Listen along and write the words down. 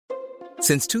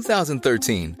Since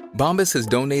 2013, Bombas has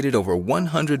donated over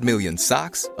 100 million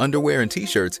socks, underwear, and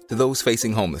T-shirts to those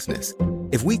facing homelessness.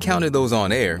 If we counted those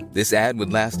on air, this ad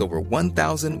would last over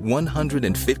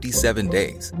 1,157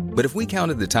 days. But if we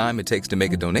counted the time it takes to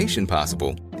make a donation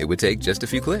possible, it would take just a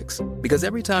few clicks. Because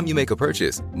every time you make a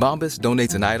purchase, Bombas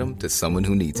donates an item to someone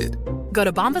who needs it. Go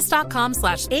to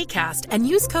bombas.com/ACAST and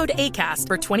use code ACAST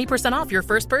for 20% off your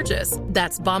first purchase.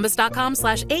 That's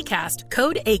bombas.com/ACAST,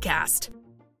 code ACAST.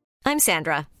 I'm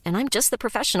Sandra, and I'm just the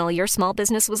professional your small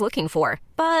business was looking for.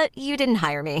 But you didn't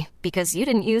hire me because you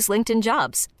didn't use LinkedIn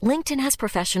Jobs. LinkedIn has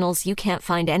professionals you can't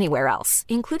find anywhere else,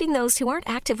 including those who aren't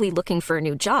actively looking for a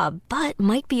new job, but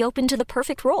might be open to the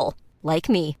perfect role, like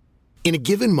me. In a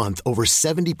given month, over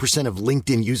 70% of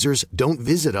LinkedIn users don't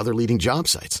visit other leading job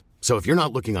sites. So if you're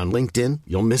not looking on LinkedIn,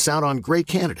 you'll miss out on great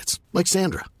candidates like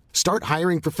Sandra. Start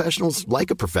hiring professionals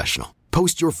like a professional.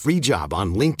 Post your free job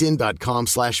on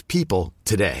linkedin.com/people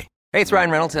today. Hey, it's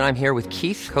Ryan Reynolds, and I'm here with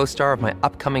Keith, co-star of my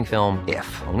upcoming film, If,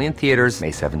 only in theaters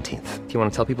May 17th. Do you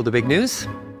want to tell people the big news?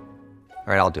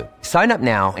 All right, I'll do it. Sign up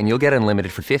now and you'll get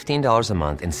unlimited for $15 a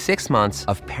month and 6 months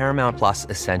of Paramount Plus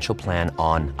Essential Plan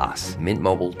on us.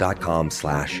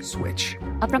 MintMobile.com/switch.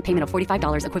 Upfront payment of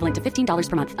 $45 equivalent to $15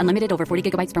 per month. Unlimited over 40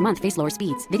 gigabytes per month. Face lower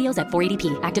speeds. Videos at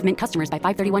 480p. Active Mint customers by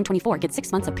 531.24 get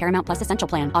 6 months of Paramount Plus Essential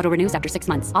Plan. Auto renews after 6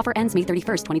 months. Offer ends May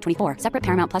 31st, 2024. Separate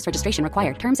Paramount Plus registration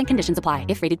required. Terms and conditions apply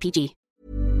if rated PG.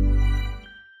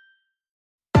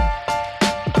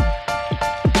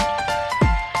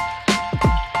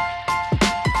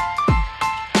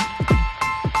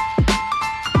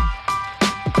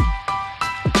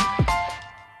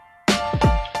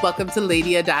 Welcome to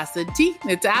Lady Audacity.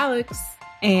 It's Alex.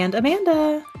 And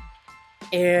Amanda.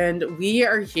 And we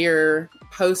are here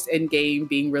post Endgame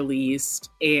being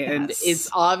released. And It's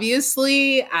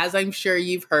obviously, as I'm sure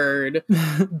you've heard,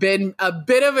 been a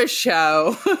bit of a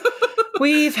show.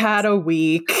 We've had a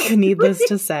week, needless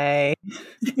to say.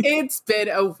 It's been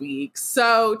a week.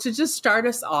 So to just start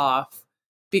us off,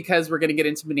 because we're going to get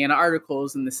into banana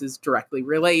articles, and this is directly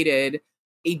related,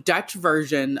 a Dutch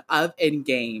version of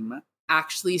Endgame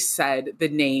actually said the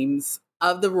names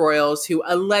of the royals who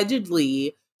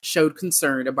allegedly showed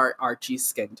concern about Archie's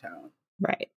skin tone.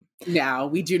 Right. Now,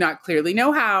 we do not clearly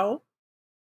know how.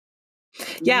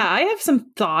 Yeah, I have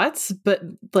some thoughts, but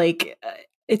like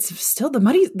it's still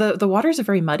the waters are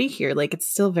very muddy here. Like it's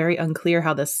still very unclear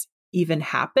how this even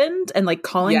happened, and like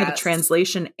calling it a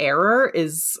translation error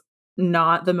is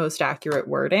not the most accurate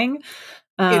wording.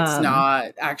 It's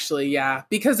not actually, yeah,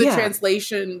 because the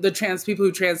translation, the people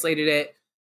who translated it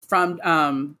from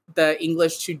the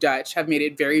English to Dutch have made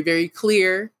it very, very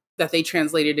clear that they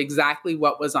translated exactly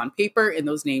what was on paper, and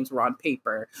those names were on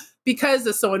paper. Because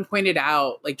as someone pointed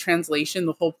out, like translation,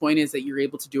 the whole point is that you're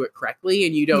able to do it correctly,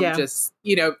 and you don't just,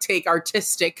 take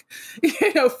artistic,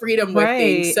 freedom with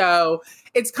things. So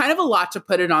it's kind of a lot to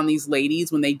put it on these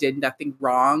ladies when they did nothing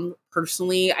wrong.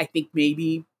 Personally, I think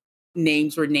maybe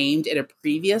names were named in a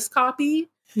previous copy.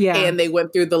 Yeah. And they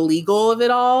went through the legal of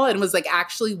it all and was like,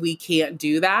 actually, we can't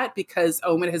do that because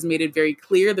Owen has made it very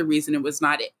clear the reason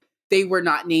they were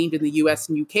not named in the US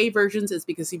and UK versions is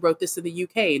because he wrote this in the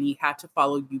UK and he had to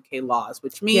follow UK laws,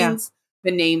 which means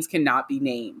the names cannot be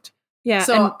named. Yeah.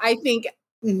 So I think,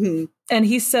 and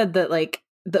he said that like,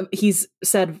 he's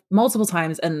said multiple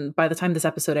times, and by the time this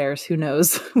episode airs, who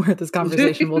knows where this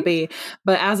conversation will be.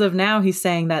 But as of now, he's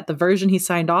saying that the version he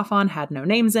signed off on had no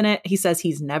names in it. He says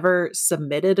he's never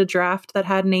submitted a draft that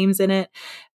had names in it.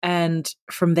 And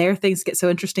from there, things get so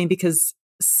interesting because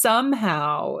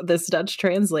somehow this Dutch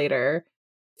translator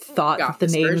thought that the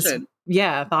names... version.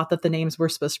 Thought that the names were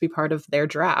supposed to be part of their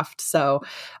draft. So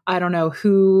I don't know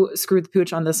who screwed the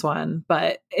pooch on this one,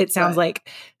 but it sounds like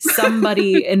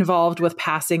somebody involved with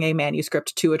passing a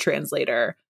manuscript to a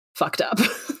translator fucked up.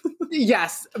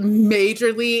 Yes,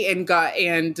 majorly, and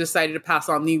decided to pass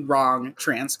on the wrong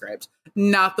transcript,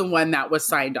 not the one that was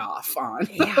signed off on.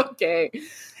 Yeah. Okay.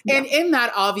 Yeah. And in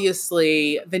that,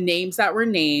 obviously, the names that were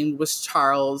named was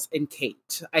Charles and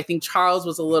Kate. I think Charles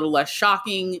was a little less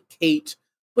shocking. Kate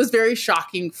was very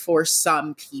shocking for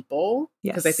some people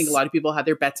because I think a lot of people had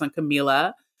their bets on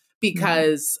Camila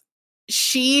because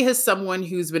she is someone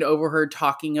who's been overheard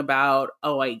talking about,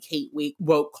 I hate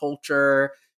woke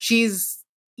culture. She's,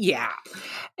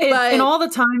 and all the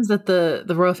times that the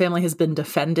royal family has been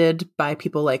defended by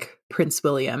people like Prince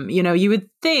William, you would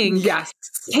think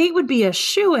Kate would be a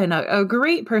shoo-in, a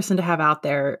great person to have out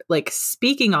there, like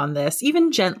speaking on this,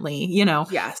 even gently,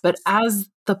 but as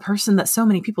the person that so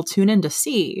many people tune in to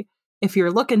see, if you're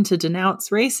looking to denounce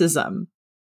racism,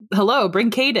 hello, bring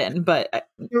Kate in. But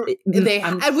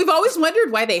and we've always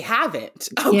wondered why they haven't.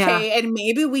 Okay. And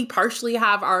maybe we partially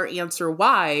have our answer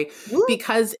why,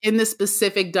 because in the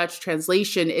specific Dutch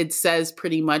translation, it says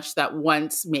pretty much that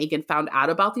once Meghan found out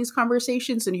about these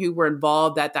conversations and who were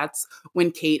involved, that's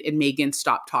when Kate and Meghan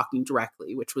stopped talking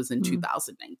directly, which was in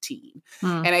 2019.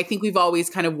 And I think we've always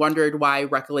kind of wondered why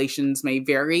Recollections May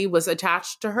Vary was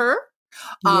attached to her.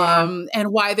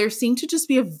 And why there seemed to just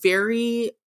be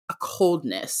a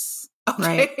coldness.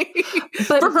 Okay.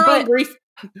 Right.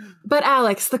 But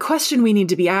Alex, the question we need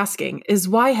to be asking is,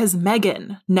 why has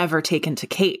Meghan never taken to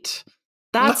Kate?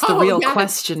 That's the real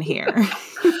question here.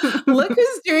 Look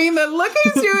who's doing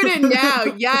it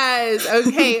now. Yes.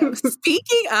 Okay.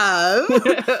 Speaking of,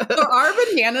 so our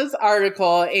Bananas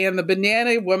article and the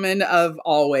Banana Woman of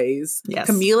Always,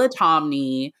 Camila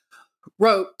Tomney,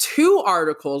 wrote 2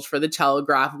 articles for The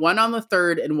Telegraph, one on the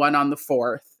 3rd and one on the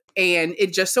 4th. And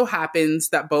it just so happens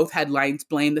that both headlines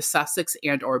blame the Sussex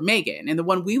and or Meghan. And the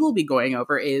one we will be going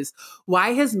over is, why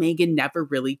has Meghan never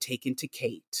really taken to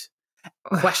Kate? ?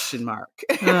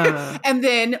 And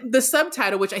then the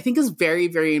subtitle, which I think is very,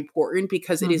 very important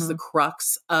because it is the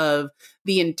crux of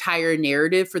the entire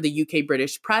narrative for the UK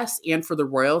British press and for the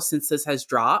royal since this has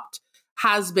dropped,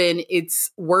 has been,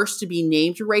 it's worse to be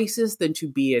named racist than to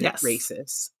be a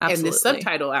racist. Absolutely. And the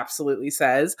subtitle absolutely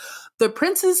says, the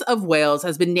Princess of Wales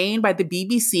has been named by the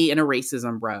BBC in a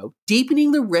racism row,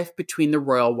 deepening the rift between the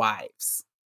royal wives.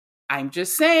 I'm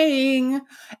just saying.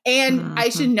 And I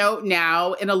should note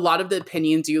now, in a lot of the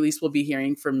opinions you at least will be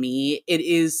hearing from me, it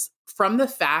is from the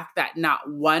fact that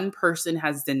not one person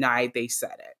has denied they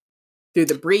said it. Through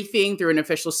the briefing, through an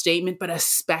official statement, but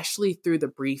especially through the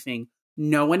briefing,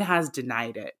 no one has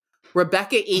denied it.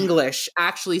 Rebecca English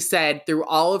actually said through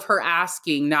all of her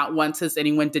asking, not once has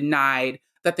anyone denied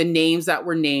that the names that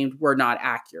were named were not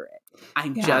accurate.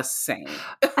 I'm just saying.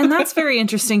 And that's very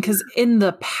interesting because in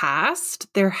the past,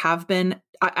 there have been,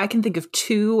 I can think of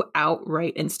 2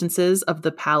 outright instances of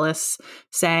the palace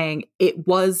saying it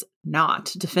was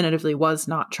not, definitively was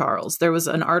not Charles. There was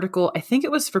an article, I think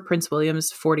it was for Prince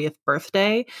William's 40th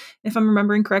birthday, if I'm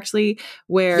remembering correctly,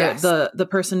 where the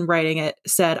person writing it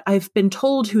said, I've been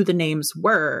told who the names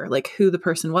were, like who the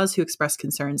person was who expressed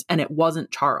concerns, and it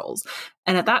wasn't Charles.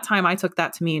 And at that time, I took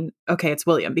that to mean, okay, it's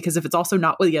William, because if it's also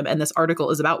not William and this article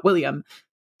is about William,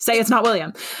 say it's not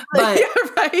William. But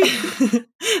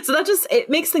so that just, it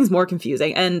makes things more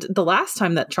confusing. And the last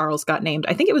time that Charles got named,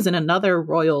 I think it was in another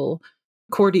royal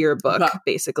courtier book,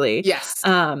 basically. Yes.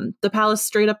 The palace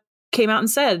straight up came out and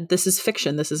said, this is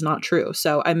fiction. This is not true.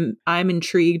 So I'm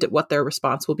intrigued at what their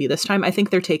response will be this time. I think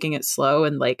they're taking it slow.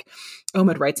 And like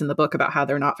Omid writes in the book about how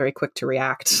they're not very quick to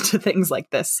react to things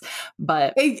like this.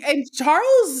 But and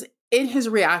Charles, in his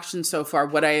reaction so far,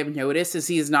 what I have noticed is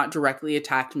he has not directly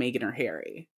attacked Meghan or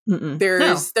Harry.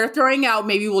 They're throwing out,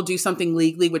 maybe we'll do something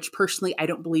legally, which personally I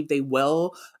don't believe they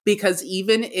will, because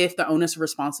even if the onus of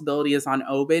responsibility is on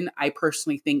Omid, I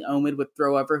personally think Omid would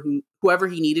throw over whoever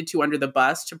he needed to under the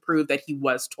bus to prove that he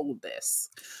was told this.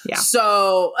 Yeah.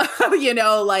 So,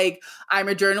 like, I'm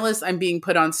a journalist, I'm being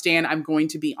put on stand, I'm going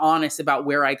to be honest about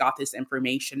where I got this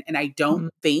information. And I don't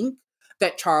think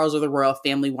that Charles or the royal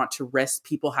family want to risk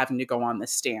people having to go on the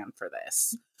stand for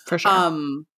this. For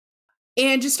sure.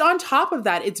 And just on top of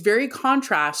that, it's very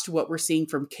contrast to what we're seeing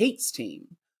from Kate's team.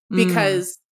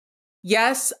 Because,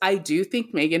 yes, I do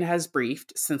think Meghan has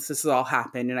briefed since this has all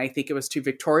happened. And I think it was to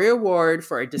Victoria Ward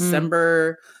for a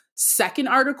December 2nd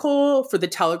article for The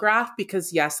Telegraph.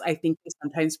 Because, yes, I think they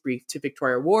sometimes brief to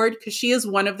Victoria Ward because she is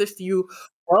one of the few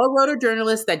Royal Rota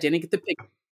journalists that didn't get the pick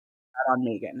on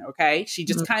Meghan, okay? She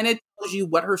just kind of tells you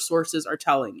what her sources are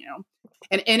telling you.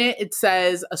 And in it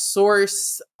says, a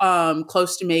source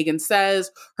close to Meghan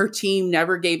says her team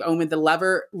never gave Omid the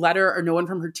letter, or no one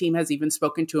from her team has even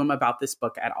spoken to him about this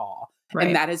book at all. Right.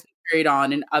 And that has been carried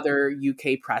on in other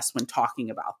UK press when talking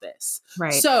about this.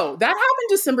 Right. So that happened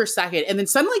December 2nd. And then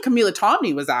suddenly Camila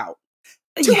Tomney was out.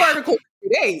 2 articles in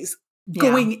 2 days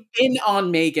going in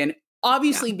on Meghan,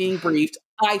 obviously being briefed,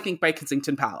 I think, by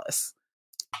Kensington Palace.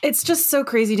 It's just so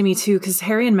crazy to me, too, because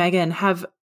Harry and Meghan have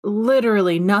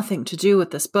literally nothing to do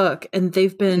with this book. And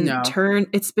they've been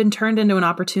it's been turned into an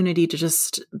opportunity to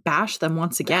just bash them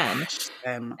once again. Bash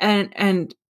them.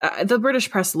 And the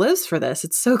British press lives for this.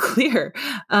 It's so clear.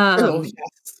 Yes.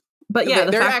 But yeah,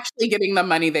 they're actually getting the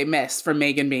money they missed from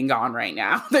Meghan being gone right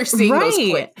now. They're seeing those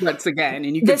clips once again.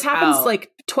 And this happens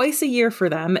like twice a year for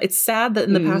them. It's sad that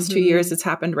in the past 2 years it's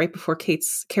happened right before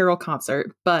Kate's Carol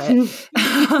concert. But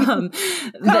the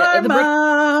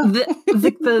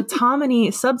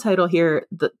Tomney subtitle here,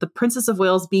 the Princess of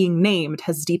Wales being named,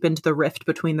 has deepened the rift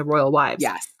between the royal wives.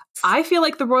 Yes. I feel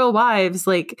like the royal wives,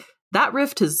 like that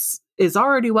rift is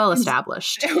already well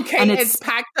established. Okay, and it's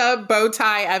packed up, bow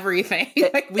tie, everything.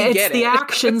 Like we get it. It's the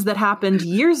actions that happened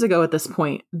years ago at this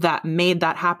point that made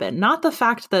that happen, not the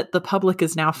fact that the public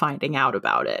is now finding out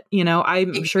about it. You know,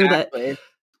 I'm sure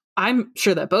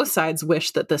that both sides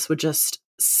wish that this would just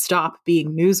stop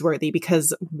being newsworthy,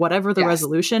 because whatever the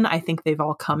resolution, I think they've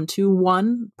all come to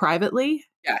one privately.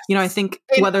 Yes. You know, I think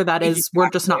whether that is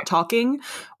we're just not talking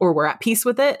or we're at peace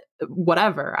with it,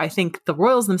 whatever. I think the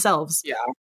royals themselves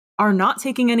are not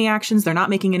taking any actions. They're not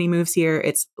making any moves here.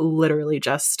 It's literally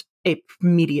just a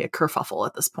media kerfuffle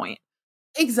at this point.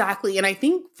 Exactly. And I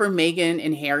think for Meghan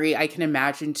and Harry, I can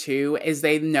imagine too, is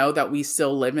they know that we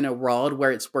still live in a world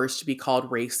where it's worse to be called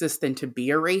racist than to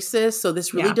be a racist. So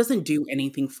this really doesn't do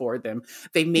anything for them.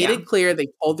 They made it clear, they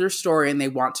told their story, and they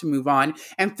want to move on.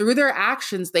 And through their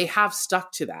actions, they have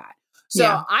stuck to that.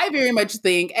 So I very much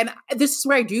think, and this is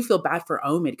where I do feel bad for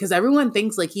Omid, because everyone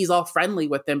thinks like he's all friendly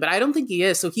with them, but I don't think he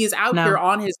is. So he is out here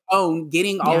on his own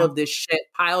getting all of this shit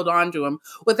piled onto him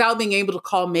without being able to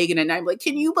call Meghan at night. Like,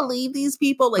 can you believe these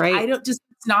people? Like, it's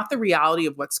not the reality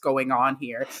of what's going on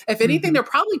here. If anything, they're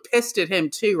probably pissed at him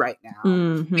too right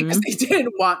now because they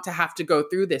didn't want to have to go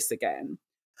through this again.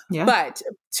 Yeah. But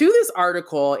to this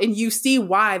article, and you see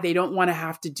why they don't want to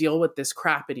have to deal with this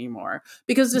crap anymore.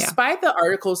 Because despite the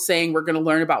article saying we're going to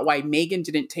learn about why Meghan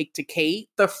didn't take to Kate,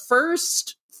 the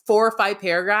first 4 or 5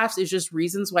 paragraphs is just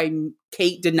reasons why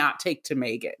Kate did not take to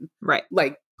Meghan. Right.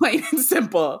 Like, plain and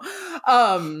simple.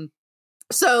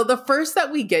 So the first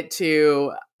that we get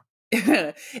to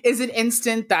is an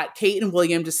instant that Kate and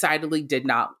William decidedly did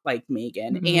not like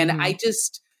Meghan. And I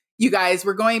just... You guys,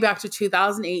 we're going back to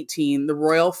 2018, the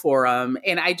Royal Forum,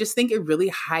 and I just think it really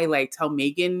highlights how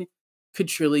Meghan could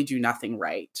truly do nothing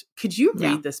right. Could you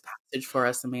read this passage for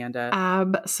us, Amanda?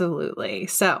 Absolutely.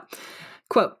 So,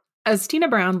 quote, as Tina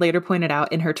Brown later pointed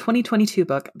out in her 2022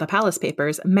 book, The Palace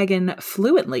Papers, Meghan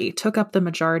fluently took up the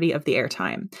majority of the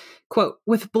airtime. Quote,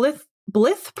 with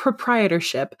Blythe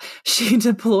proprietorship, she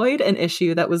deployed an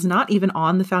issue that was not even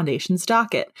on the foundation's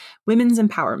docket, women's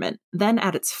empowerment, then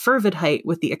at its fervid height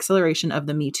with the acceleration of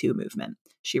the Me Too movement.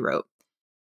 She wrote,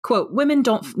 quote, women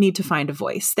don't need to find a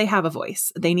voice. They have a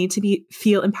voice. They need to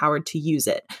feel empowered to use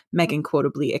it, Meghan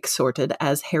quotably exhorted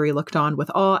as Harry looked on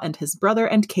with awe and his brother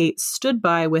and Kate stood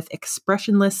by with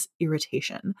expressionless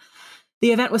irritation.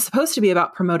 The event was supposed to be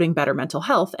about promoting better mental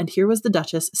health, and here was the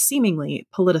Duchess seemingly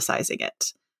politicizing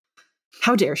it.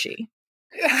 How dare she?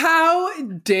 How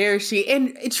dare she?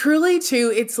 And truly,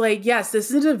 too, it's like, yes,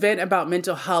 this is an event about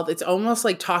mental health. It's almost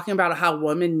like talking about how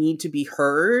women need to be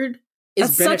heard.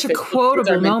 That's such a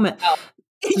quotable moment.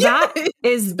 That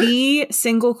is the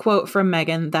single quote from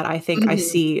Meghan that I think I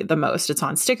see the most. It's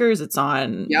on stickers, it's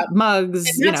on mugs.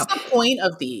 And that's the point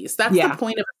of these. That's the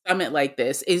point of a summit like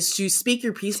this, is to speak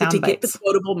your piece, but to get the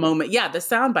quotable moment. Yeah, the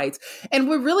sound bites. And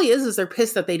what really is they're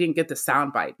pissed that they didn't get the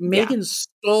sound bite. Meghan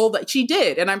stole that. She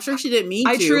did. And I'm sure she didn't mean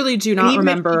to. I truly do not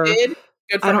remember. I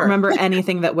don't remember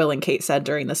anything that Will and Kate said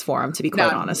during this forum, to be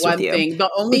quite honest with you. The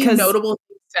only notable thing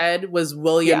said was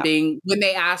William being, when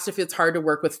they asked if it's hard to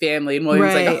work with family, and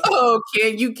William's like, oh,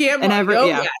 you can't. And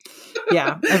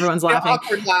everyone's laughing.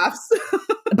 Awkward laughs.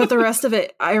 But the rest of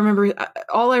it,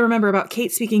 all I remember about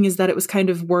Kate speaking is that it was kind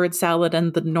of word salad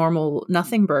and the normal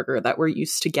nothing burger that we're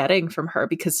used to getting from her,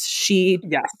 because she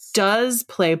does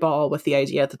play ball with the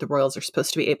idea that the royals are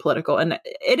supposed to be apolitical. And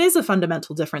it is a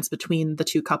fundamental difference between the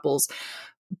two couples.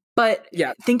 But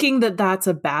thinking that that's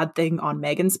a bad thing on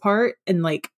Meghan's part, and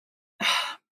like,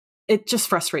 it just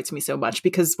frustrates me so much,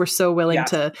 because we're so willing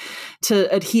to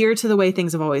adhere to the way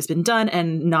things have always been done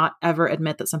and not ever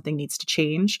admit that something needs to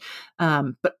change.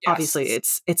 But obviously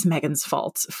it's Meghan's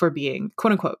fault for being,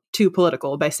 quote unquote, too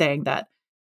political by saying that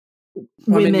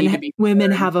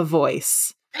women have a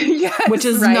voice, which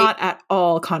is not at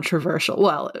all controversial.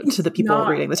 Well, to the people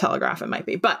reading the Telegraph, it might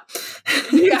be, but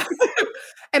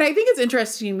And I think it's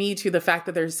interesting to me too, the fact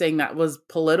that they're saying that was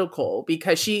political,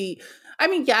 because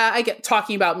I get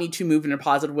talking about Me Too movement in a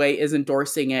positive way is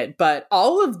endorsing it, but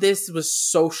all of this was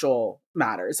social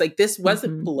matters. Like, this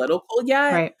wasn't political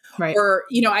yet. Right. Or,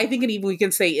 I think even we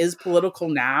can say is political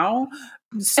now.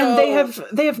 So, and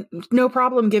they have no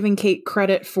problem giving Kate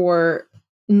credit for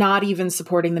not even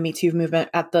supporting the Me Too movement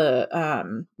at the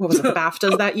the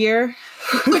BAFTAs that year,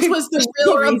 which was the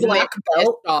real reason. Black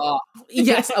belt.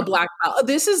 Yes, a black belt.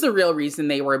 This is the real reason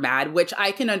they were mad, which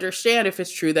I can understand if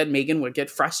it's true that Meghan would get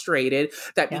frustrated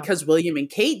that because William and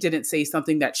Kate didn't say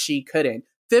something that she couldn't.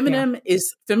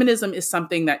 Feminism is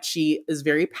something that she is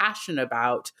very passionate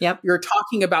about. Yep. You're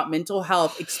talking about mental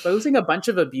health. Exposing a bunch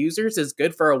of abusers is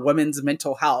good for a woman's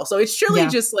mental health. So it's truly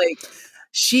just like,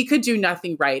 she could do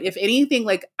nothing right. If anything,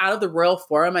 like out of the royal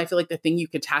forum, I feel like the thing you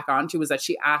could tack on to was that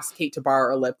she asked Kate to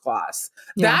borrow a lip gloss.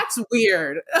 Yeah. That's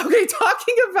weird. Okay,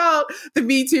 talking about the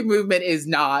Me Too movement is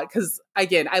not, because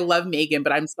again, I love Meghan,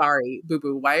 but I'm sorry,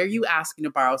 boo-boo, why are you asking to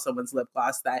borrow someone's lip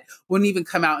gloss that wouldn't even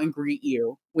come out and greet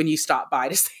you when you stop by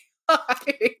to say hi?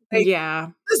 Like, yeah.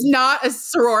 This is not a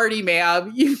sorority,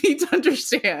 ma'am. You need to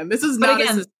understand. This is not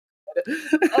a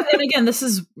and again, this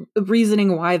is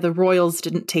reasoning why the royals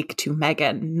didn't take to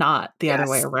Meghan, not the other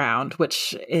way around,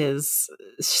 which is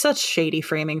such shady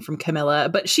framing from Camilla.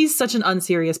 But she's such an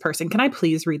unserious person. Can I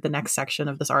please read the next section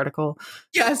of this article?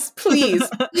 Yes, please.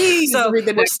 Please so read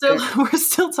the next section. We're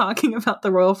still talking about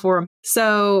the Royal Forum.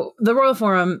 So the Royal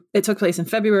Forum, it took place in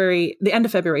the end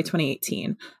of February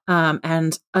 2018.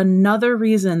 And another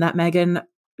reason that Meghan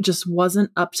just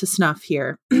wasn't up to snuff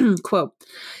here, quote,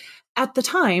 "At the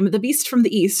time, the beast from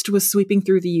the east was sweeping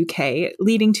through the UK,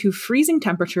 leading to freezing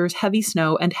temperatures, heavy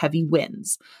snow, and heavy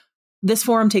winds." This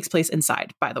forum takes place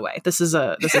inside, by the way. This is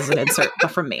an insert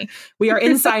from me. We are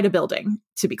inside a building,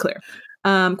 to be clear.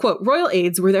 Quote, "Royal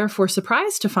aides were therefore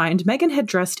surprised to find Meghan had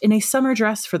dressed in a summer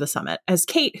dress for the summit, as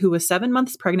Kate, who was 7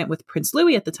 months pregnant with Prince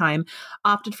Louis at the time,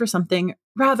 opted for something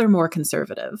rather more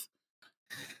conservative."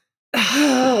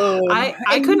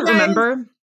 I couldn't remember.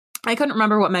 I couldn't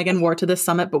remember what Meghan wore to this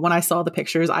summit, but when I saw the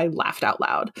pictures, I laughed out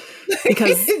loud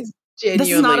because this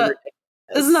is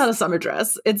not a summer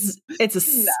dress. It's a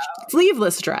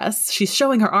sleeveless dress. She's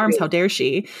showing her arms. How dare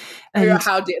she? And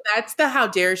that's the how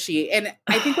dare she. And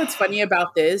I think what's funny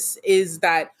about this is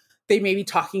that they may be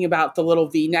talking about the little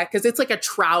V-neck because it's like a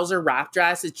trouser wrap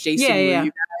dress. It's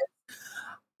Jason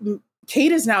Wu.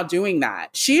 Kate is now doing that.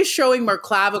 She is showing more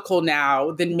clavicle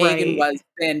now than Meghan was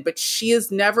then, but she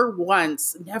has never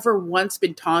once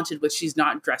been taunted with she's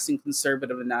not dressing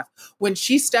conservative enough. When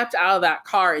she stepped out of that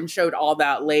car and showed all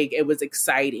that leg, it was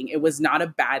exciting. It was not a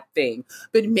bad thing.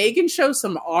 But Meghan shows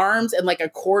some arms and like a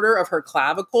quarter of her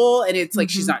clavicle, and it's like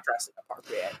she's not dressing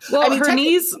appropriate. Well, I mean, her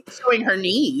knees, showing her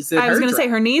knees. I was going to say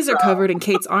her knees are covered, and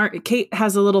Kate's aren't. Kate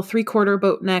has a little 3/4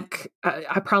 boat neck,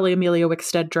 probably Amelia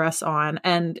Wickstead dress on,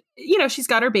 and you know she's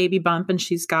got her baby bump and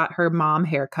she's got her mom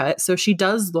haircut, so she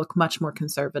does look much more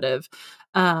conservative.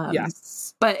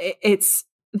 Yes, but it's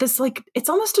this like it's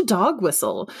almost a dog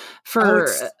whistle for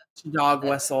dog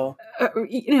whistle.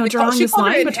 Drawing this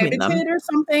line between them or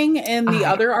something. In the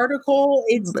other article,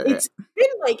 it's been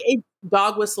like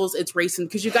dog whistles. It's racing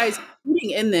because you guys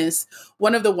including in this.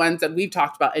 One of the ones that we've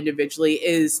talked about individually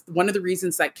is one of the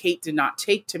reasons that Kate did not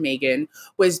take to Meghan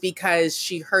was because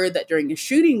she heard that during a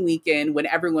shooting weekend when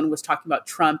everyone was talking about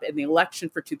Trump and the election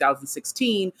for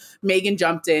 2016, Meghan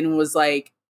jumped in and was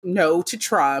like, no to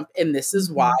Trump, and this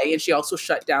is why. And she also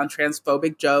shut down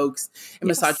transphobic jokes and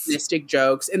misogynistic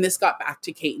jokes. And this got back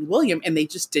to Kate and William, and they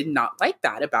just did not like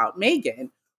that about Meghan,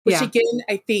 which again,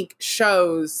 I think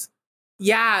shows,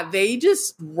 they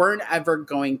just weren't ever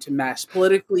going to mesh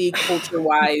politically,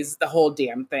 culture-wise, the whole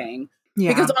damn thing. Yeah.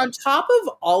 Because on top of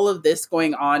all of this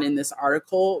going on in this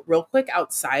article, real quick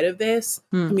outside of this,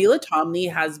 Camila Tomley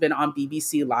has been on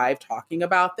BBC Live talking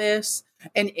about this,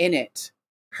 and in it,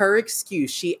 her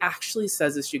excuse, she actually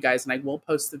says this, you guys, and I will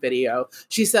post the video.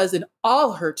 She says in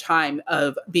all her time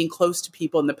of being close to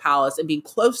people in the palace and being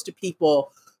close to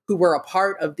people who were a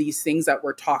part of these things that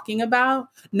we're talking about,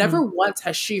 never once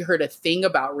has she heard a thing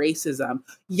about racism.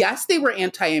 Yes, they were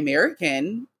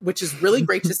anti-American, which is really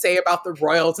great to say about the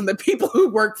royals and the people who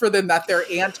work for them, that they're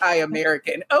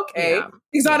anti-American. Okay.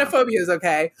 Xenophobia is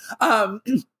okay.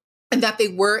 And that they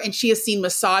were, and she has seen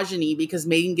misogyny because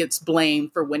Meghan gets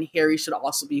blamed for when Harry should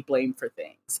also be blamed for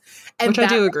things. And which I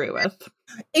do agree with.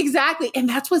 Exactly. And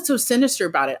that's what's so sinister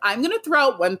about it. I'm going to throw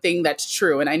out one thing that's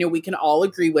true, and I know we can all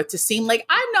agree with, to seem like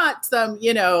I'm not some,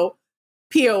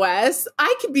 POS.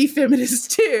 I could be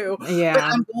feminist too. Yeah. But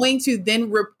I'm going to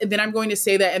then I'm going to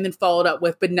say that and then follow it up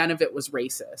with, but none of it was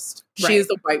racist. Right. She is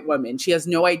a white woman. She has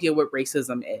no idea what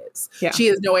racism is. Yeah. She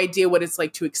has no idea what it's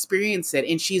like to experience it.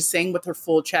 And she's saying with her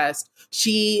full chest,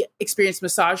 she experienced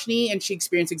misogyny and she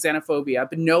experienced xenophobia,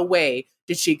 but no way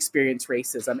did she experience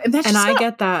racism. And that's I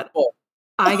get that. Cool.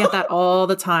 I get that all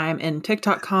the time in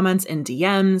TikTok comments, in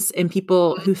DMs, in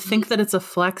people who think that it's a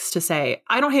flex to say,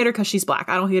 I don't hate her because she's Black.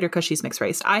 I don't hate her because she's mixed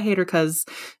race. I hate her because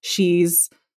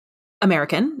she's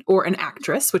American or an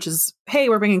actress, which is, hey,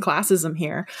 we're bringing classism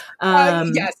here.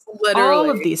 Yes, literally.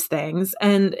 All of these things.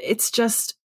 And it's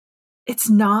just, it's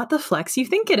not the flex you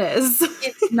think it is.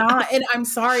 It's not. And I'm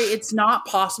sorry, it's not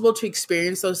possible to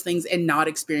experience those things and not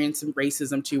experience some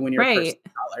racism too when you're a person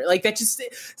of color. Like that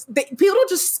people don't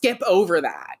just skip over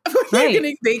that.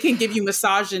 Right. They can give you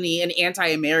misogyny and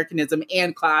anti-Americanism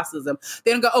and classism.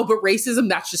 They don't go, oh, but racism,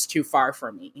 that's just too far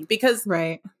for me. Because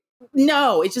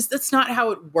no, that's not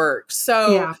how it works.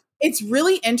 So it's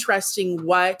really interesting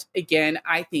what, again,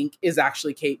 I think is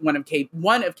actually one of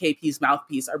KP's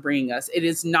mouthpiece are bringing us. It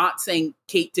is not saying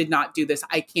Kate did not do this.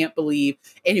 I can't believe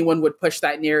anyone would push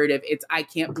that narrative. It's, I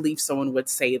can't believe someone would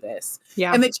say this.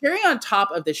 Yeah. And the cherry on top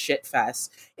of the shit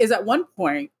fest is at one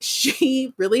point,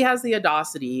 she really has the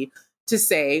audacity to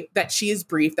say that she is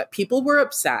briefed that people were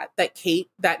upset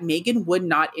that Megan would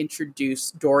not introduce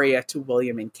Doria to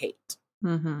William and Kate.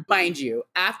 Mm-hmm. Mind you,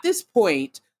 at this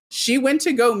point, she went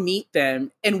to go meet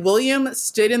them, and William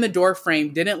stood in the door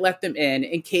frame, didn't let them in,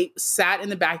 and Kate sat in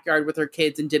the backyard with her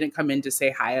kids and didn't come in to say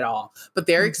hi at all. But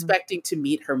they're expecting to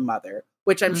meet her mother,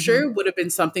 which I'm sure would have been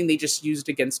something they just used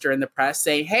against her in the press,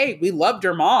 saying, hey, we loved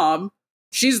her mom.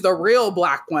 She's the real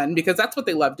black one, because that's what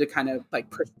they love to kind of like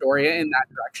push Doria in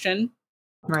that direction.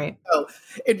 Right. So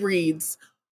it reads,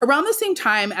 around the same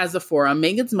time as the forum,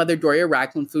 Megan's mother, Doria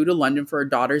Ragland, flew to London for her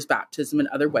daughter's baptism and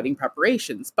other wedding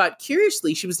preparations. But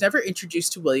curiously, she was never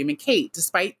introduced to William and Kate,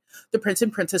 despite the prince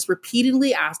and princess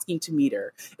repeatedly asking to meet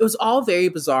her. It was all very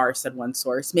bizarre, said one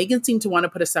source. Megan seemed to want to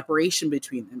put a separation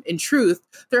between them. In truth,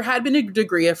 there had been a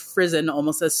degree of frisson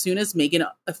almost as soon as Megan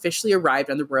officially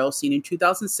arrived on the royal scene in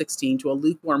 2016 to a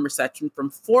lukewarm reception from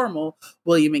formal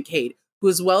William and Kate, who,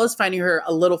 as well as finding her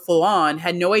a little full-on,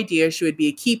 had no idea she would be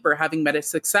a keeper, having met a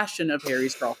succession of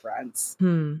Harry's girlfriends.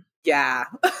 Yeah.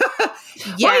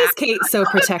 Why is Kate so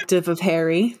protective of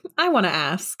Harry? I want to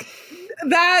ask.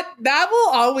 That will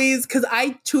always, because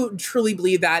I truly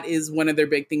believe that is one of their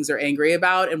big things they're angry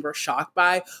about and were shocked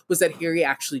by, was that Harry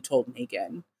actually told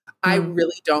Meghan. I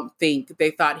really don't think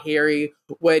they thought Harry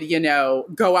would,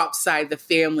 go outside the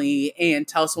family and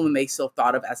tell someone they still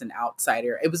thought of as an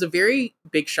outsider. It was a very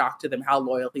big shock to them how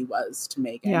loyal he was to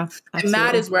Meghan. Yeah, and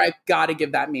that is where I've got to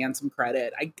give that man some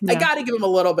credit. I got to give him a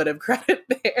little bit of credit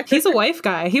there. He's a wife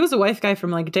guy. He was a wife guy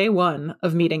from like day one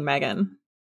of meeting Meghan.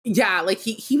 Yeah, like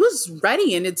he was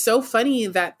ready. And it's so funny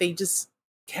that they just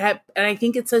kept, and I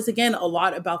think it says again a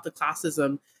lot about the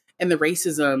classism and the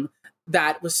racism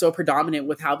that was so predominant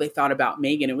with how they thought about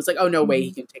Meghan. It was like, oh, no way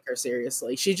he can take her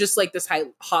seriously. She's just like this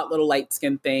hot little light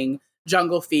skin thing,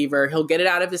 jungle fever. He'll get it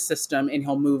out of his system and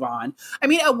he'll move on. I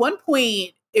mean, at one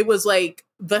point, it was like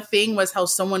the thing was how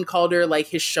someone called her like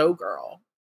his showgirl,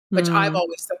 which I've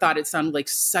always thought it sounded like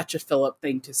such a Philip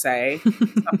thing to say,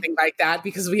 something like that,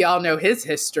 because we all know his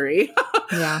history.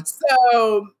 Yeah.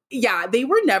 So, yeah, they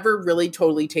were never really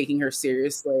totally taking her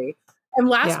seriously. And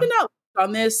last but not least,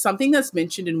 on this, something that's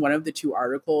mentioned in one of the two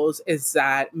articles is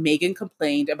that Meghan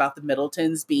complained about the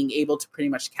Middletons being able to pretty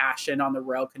much cash in on the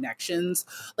royal connections,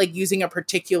 like using a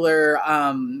particular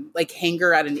like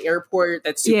hangar at an airport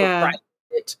that's super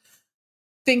private.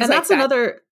 Things and like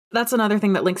that. That's another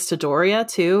thing that links to Doria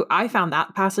too. I found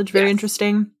that passage very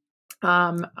interesting.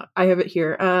 I have it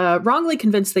here. Wrongly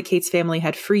convinced that Kate's family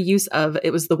had free use of,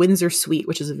 it was the Windsor Suite,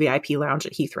 which is a VIP lounge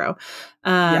at Heathrow.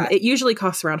 It usually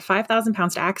costs around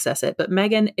 £5,000 to access it, but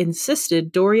Meghan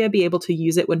insisted Doria be able to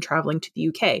use it when traveling to the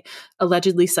UK,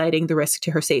 allegedly citing the risk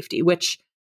to her safety, which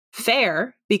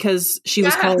fair, because she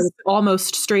was called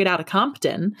almost straight out of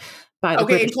Compton.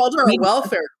 It called her a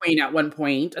welfare queen at one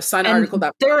point. A Sun article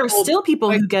that there are still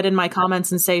people who get in my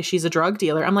comments and say she's a drug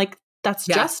dealer. I'm like, that's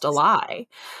just a lie.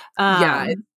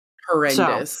 It's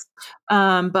horrendous.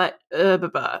 But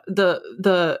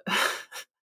the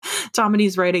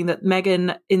Tomity's writing that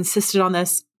Meghan insisted on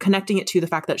this, connecting it to the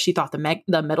fact that she thought the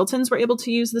Middletons were able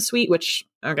to use the suite, which,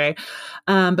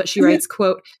 but she writes,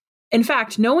 quote, in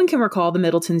fact, no one can recall the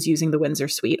Middletons using the Windsor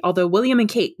Suite, although William and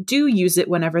Kate do use it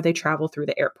whenever they travel through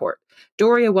the airport.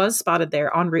 Doria was spotted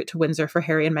there en route to Windsor for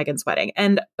Harry and Meghan's wedding.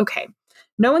 And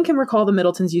no one can recall the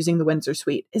Middletons using the Windsor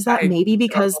Suite. Is that maybe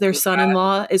because their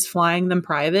son-in-law is flying them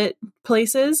private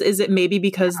places? Is it maybe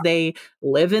because they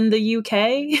live in the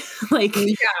UK?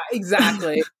 Yeah,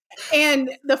 exactly.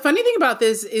 And the funny thing about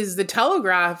this is the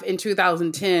Telegraph in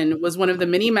 2010 was one of the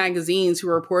many magazines who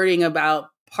were reporting about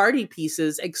party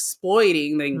pieces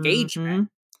exploiting the engagement.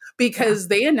 because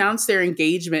they announced their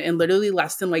engagement, and literally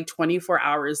less than like 24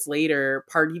 hours later,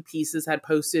 Party Pieces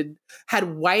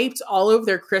had wiped all of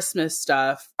their Christmas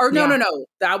stuff. Or no,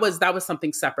 that was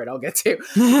something separate. I'll get to.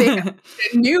 They had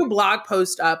a new blog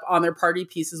post up on their Party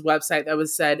Pieces website that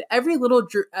was said, every little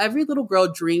girl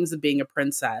dreams of being a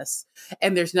princess,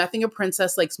 and there's nothing a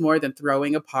princess likes more than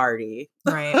throwing a party.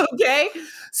 Right. Okay.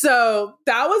 So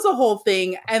that was a whole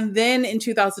thing. And then in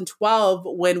 2012,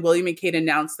 when William and Kate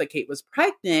announced that Kate was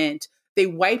pregnant, they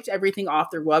wiped everything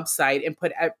off their website and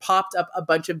popped up a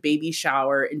bunch of baby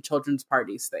shower and children's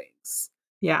parties things.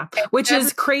 Yeah. Which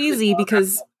is crazy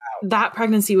because that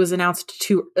pregnancy was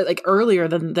announced earlier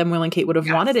than Will and Kate would have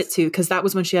wanted it to, because that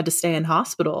was when she had to stay in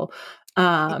hospital.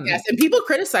 Yes, and people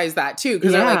criticize that too,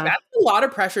 because they're like, that's a lot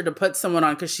of pressure to put someone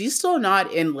on, because she's still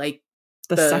not in like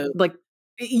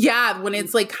when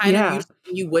it's like kind of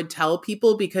you would tell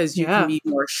people, because you can be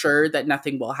more sure that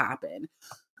nothing will happen.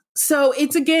 So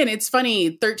it's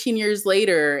funny 13 years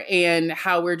later, and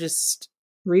how we're just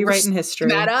rewriting history.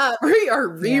 That up. We are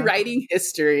rewriting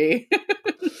history.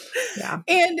 Yeah.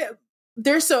 And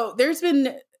there's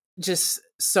been just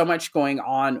so much going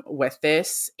on with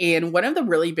this. And one of the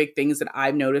really big things that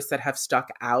I've noticed that have stuck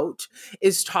out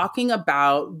is talking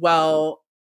about, well,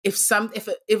 if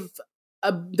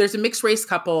there's a mixed race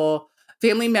couple,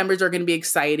 family members are going to be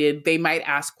excited. They might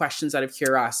ask questions out of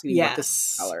curiosity what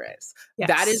this color is. Yes.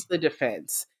 That is the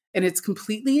defense. And it's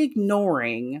completely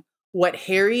ignoring what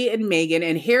Harry and Meghan,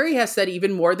 and Harry has said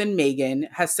even more than Meghan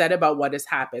has said about what has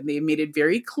happened. They made it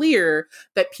very clear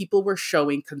that people were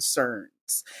showing concerns.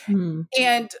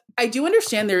 And I do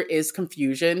understand there is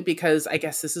confusion, because I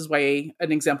guess this is an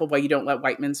example of why you don't let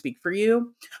white men speak for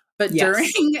you. But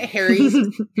during Harry's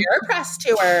press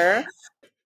tour,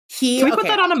 can we put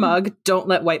that on a mug? Don't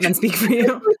let white men speak for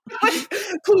you.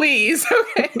 Please.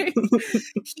 Okay.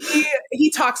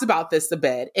 He talks about this a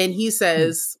bit, and he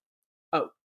says,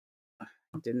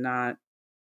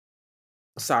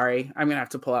 sorry, I'm going to have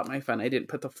to pull out my phone. I didn't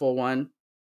put the full one.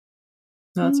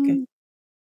 No, that's okay.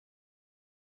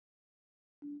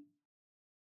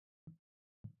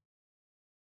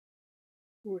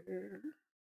 Where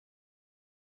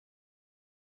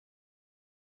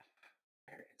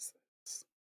is this?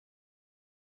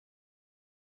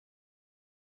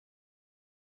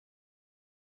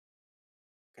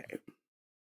 Okay.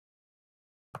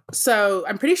 So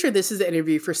I'm pretty sure this is the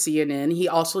interview for CNN. He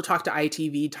also talked to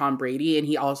ITV Tom Brady, and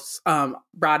he also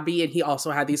Bradby, and he also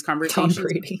had these conversations. Tom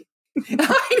Brady.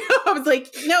 I know. I was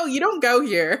like, no, you don't go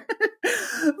here.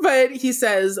 But he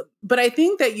says, but I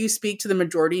think that you speak to the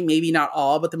majority, maybe not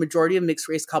all, but the majority of mixed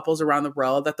race couples around the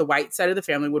world, that the white side of the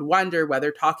family would wonder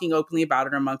whether talking openly about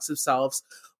it amongst themselves,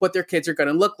 what their kids are going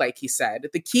to look like, he said.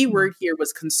 The key word here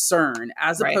was concern,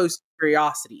 as opposed to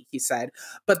curiosity, he said.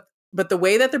 But the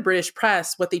way that the British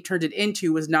press, what they turned it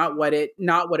into, was not what it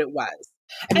was.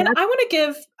 And I want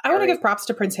to give props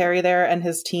to Prince Harry there and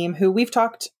his team, who we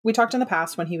talked in the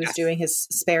past when he was doing his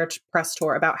spare press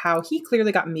tour about how he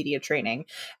clearly got media training,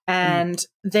 and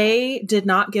they did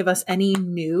not give us any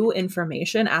new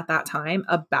information at that time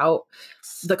about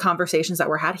the conversations that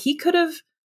were had. He could have,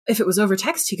 if it was over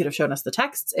text, he could have shown us the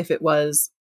texts. If it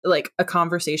was like a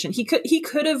conversation, he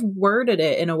could have worded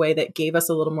it in a way that gave us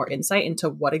a little more insight into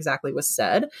what exactly was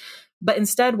said. But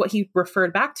instead, what he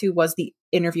referred back to was the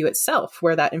interview itself,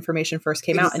 where that information first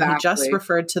came out, and he just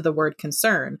referred to the word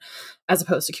concern as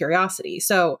opposed to curiosity.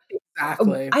 So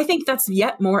I think that's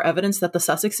yet more evidence that the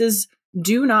Sussexes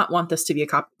do not want this to be a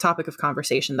topic of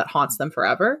conversation that haunts them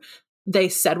forever. They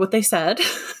said what they said,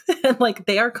 and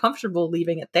they are comfortable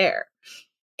leaving it there.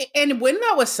 And when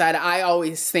that was said, I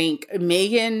always think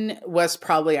Meghan was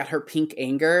probably at her peak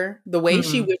anger. The way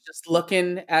she was just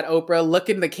looking at Oprah,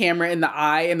 looking the camera in the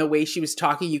eye, and the way she was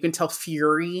talking, you can tell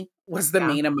fury was the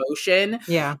main emotion.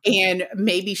 Yeah. And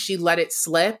maybe she let it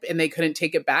slip and they couldn't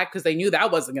take it back because they knew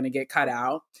that wasn't going to get cut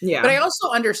out. Yeah. But I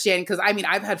also understand, because I mean,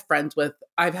 I've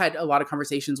had a lot of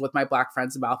conversations with my Black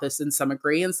friends about this, and some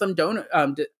agree and some don't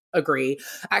agree.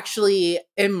 Actually,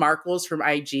 M. Markles from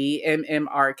IG,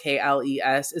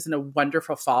 MMRKLES, is a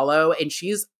wonderful follow. And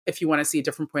she's, if you want to see a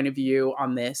different point of view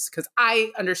on this, because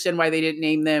I understand why they didn't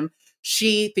name them.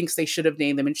 She thinks they should have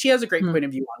named them, and she has a great point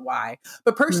of view on why.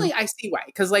 But personally, I see why.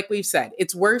 Because like we've said,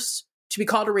 it's worse to be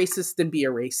called a racist than be a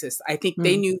racist. I think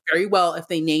they knew very well if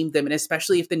they named them, and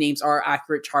especially if the names are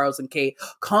accurate, Charles and Kate,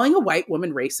 calling a white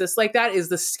woman racist like that is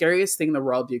the scariest thing in the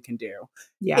world you can do.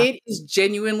 Yeah. It is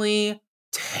genuinely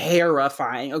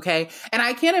terrifying. Okay. And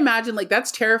I can't imagine,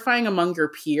 that's terrifying among your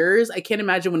peers. I can't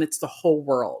imagine when it's the whole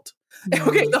world.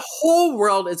 Okay. The whole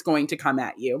world is going to come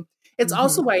at you. It's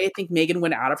also why I think Meghan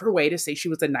went out of her way to say she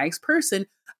was a nice person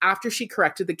after she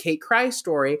corrected the Kate Cry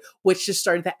story, which just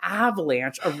started the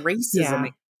avalanche of racism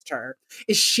against her.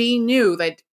 Is she knew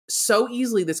that so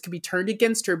easily this could be turned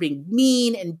against her being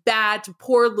mean and bad to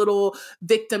poor little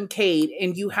victim Kate,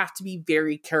 and you have to be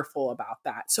very careful about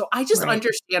that. So I just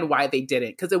understand why they did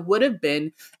it, because it would have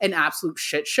been an absolute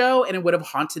shit show and it would have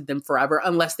haunted them forever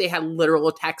unless they had literal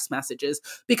text messages,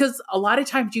 because a lot of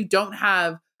times you don't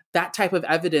have that type of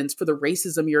evidence for the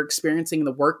racism you're experiencing in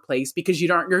the workplace because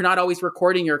you're not always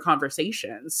recording your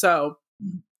conversations. So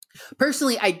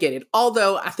personally, I get it.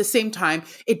 Although at the same time,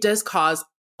 it does cause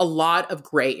a lot of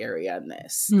gray area in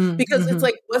this, because it's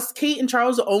like, was Kate and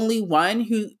Charles the only one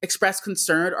who expressed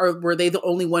concern, or were they the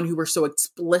only one who were so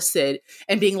explicit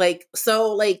and being like,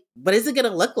 so like, what is it going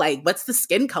to look like? What's the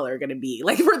skin color going to be?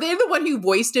 Like, were they the one who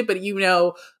voiced it? But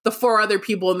the 4 other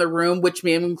people in the room, which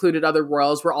may have included other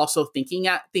royals, were also thinking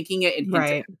it and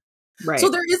hinting. Right. So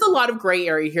there is a lot of gray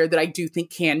area here that I do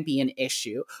think can be an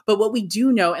issue. But what we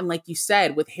do know, and like you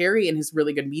said, with Harry and his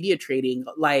really good media trading,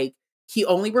 like, he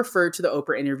only referred to the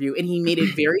Oprah interview and he made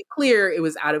it very clear it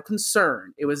was out of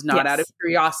concern. It was not out of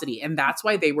curiosity. And that's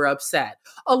why they were upset.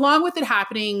 Along with it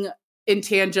happening in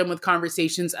tandem with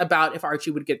conversations about if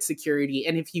Archie would get security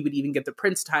and if he would even get the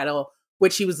prince title,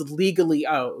 which he was legally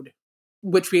owed,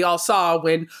 which we all saw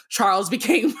when Charles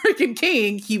became freaking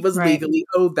king. He was legally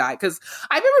owed that. Because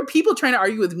I remember people trying to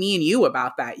argue with me and you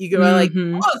about that. You go like,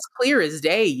 oh, it's clear as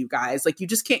day, you guys. Like, you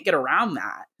just can't get around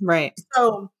that. Right.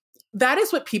 So that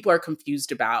is what people are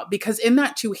confused about, because in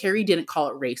that too, Harry didn't call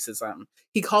it racism.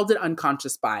 He called it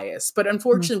unconscious bias. But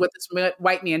unfortunately, what this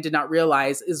white man did not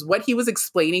realize is what he was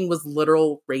explaining was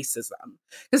literal racism.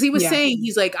 Because he was saying,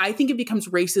 he's like, I think it becomes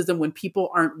racism when people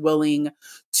aren't willing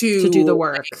to do the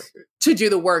work. To do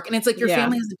the work. And it's like, your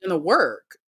family hasn't done the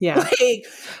work. Yeah. Like,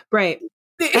 right.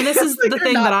 And this is the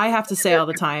thing that I have to say all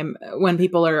the time when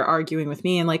people are arguing with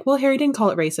me and like, well, Harry didn't call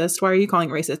it racist. Why are you calling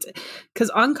it racist? Because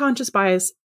unconscious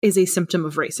bias is a symptom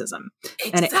of racism.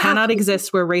 Exactly. And it cannot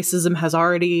exist where racism has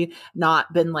already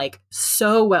not been like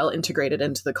so well integrated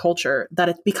into the culture that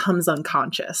it becomes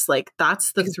unconscious. Like,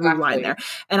 that's the through line there.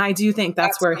 And I do think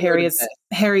that's where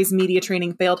Harry's media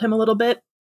training failed him a little bit.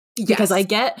 Yes. Because I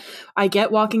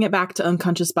get walking it back to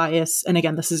unconscious bias. And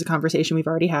again, this is a conversation we've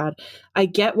already had. I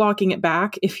get walking it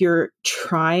back if you're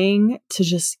trying to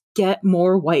just get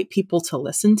more white people to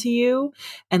listen to you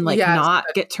and like not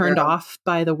get turned off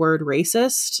by the word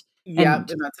racist. Yeah, and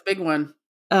that's a big one.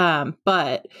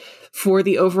 But for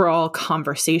the overall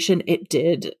conversation,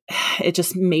 it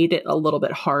just made it a little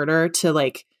bit harder to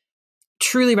like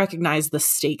truly recognize the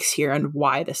stakes here and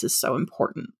why this is so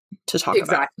important to talk about.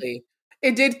 Exactly.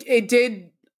 It did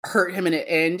hurt him in the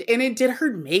end, and it did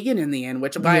hurt Meghan in the end,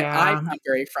 which I found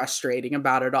very frustrating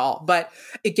about it all. But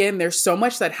again, there's so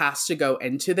much that has to go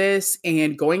into this,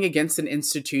 and going against an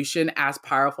institution as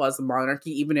powerful as the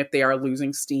monarchy, even if they are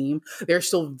losing steam, they're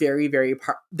still very, very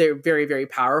very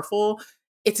powerful.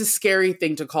 It's a scary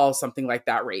thing to call something like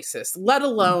that racist, let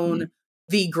alone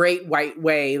the great white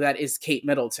way that is Kate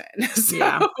Middleton.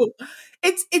 So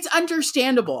it's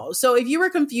understandable. So if you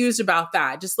were confused about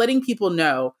that, just letting people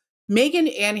know,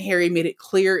 Meghan and Harry made it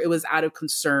clear it was out of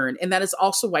concern. And that is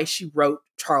also why she wrote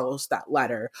Charles that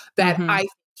letter that I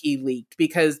think he leaked,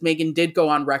 because Meghan did go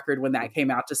on record when that came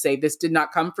out to say, this did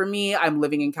not come from me. I'm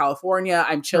living in California.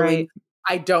 I'm chilling. Right.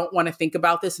 I don't want to think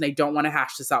about this, and I don't want to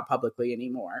hash this out publicly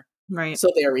anymore. Right. So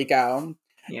there we go.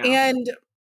 Yeah. And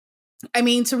I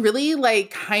mean, to really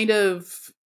like kind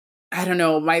of, I don't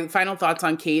know, my final thoughts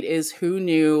on Kate is, who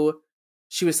knew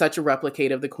she was such a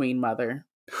replicate of the Queen Mother?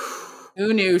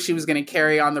 Who knew she was going to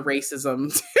carry on the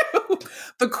racism to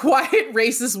the quiet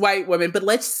racist white woman? But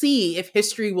let's see if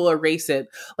history will erase it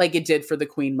like it did for the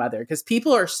Queen Mother. Because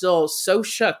people are still so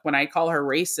shook when I call her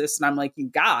racist. And I'm like, you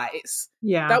guys,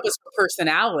 that was her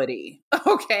personality.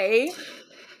 Okay.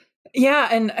 Yeah.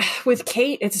 And with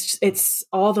Kate, it's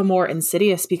all the more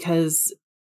insidious because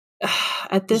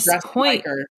at this point,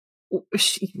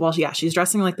 she's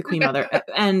dressing like the Queen Mother.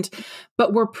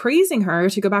 But we're praising her,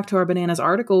 to go back to our Bananas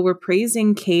article, we're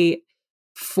praising Kate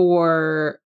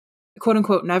for quote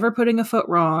unquote never putting a foot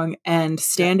wrong and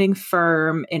standing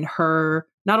firm in her,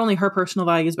 not only her personal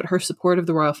values, but her support of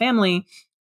the royal family.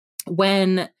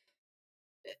 When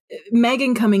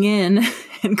Meghan coming in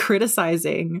and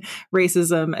criticizing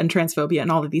racism and transphobia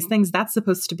and all of these things, that's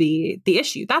supposed to be the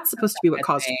issue. That's supposed to be what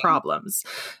caused problems,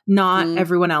 not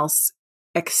everyone else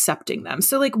accepting them.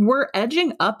 So like, we're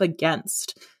edging up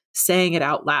against saying it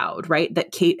out loud, right?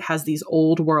 That Kate has these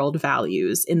old world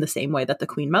values in the same way that the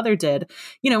Queen Mother did.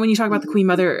 You know, when you talk about the Queen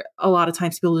Mother, a lot of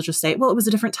times people will just say, well, it was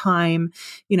a different time.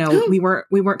 You know, we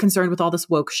weren't concerned with all this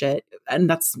woke shit. And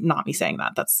that's not me saying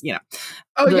that. That's, you know.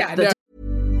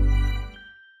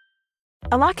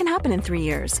 A lot can happen in 3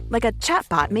 years, like a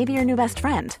chatbot may be your new best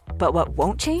friend. But what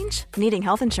won't change? Needing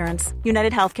health insurance.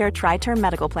 United Healthcare Tri-Term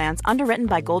Medical Plans, underwritten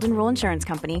by Golden Rule Insurance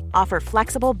Company, offer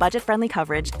flexible, budget-friendly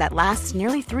coverage that lasts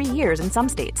nearly 3 years in some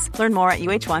states. Learn more at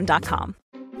uh1.com.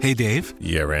 Hey, Dave.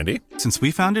 Yeah, Randy. Since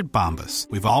we founded Bombas,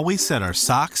 we've always said our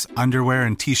socks, underwear,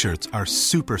 and T-shirts are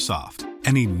super soft.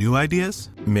 Any new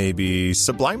ideas? Maybe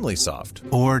sublimely soft.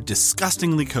 Or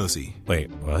disgustingly cozy.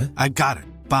 Wait, what? I got it.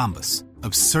 Bombas.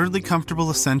 Absurdly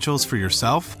comfortable essentials for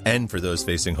yourself and for those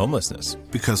facing homelessness.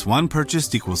 Because one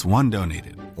purchased equals one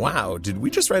donated. Wow, did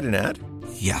we just write an ad?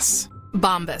 Yes.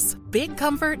 Bombas. Big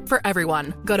comfort for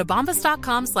everyone. Go to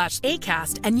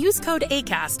bombas.com/ACAST and use code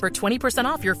ACAST for 20%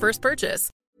 off your first purchase.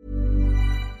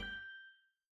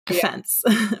 Defense.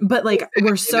 But like,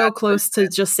 we're so close to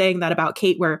just saying that about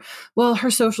Kate, where, well,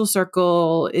 her social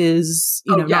circle is,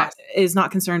 is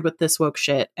not concerned with this woke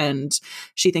shit, and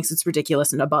she thinks it's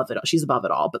ridiculous and above it. She's above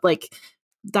it all. But like,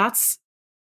 it's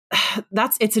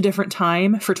a different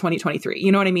time for 2023.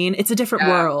 You know what I mean? It's a different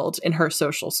world in her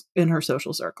social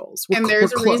circles. And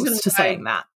there's we're a close reason to saying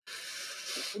that.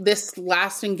 This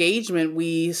last engagement,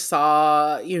 we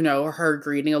saw, her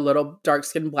greeting a little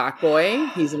dark-skinned Black boy.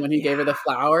 He's the one who gave her the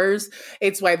flowers.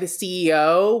 It's why the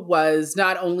CEO was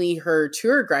not only her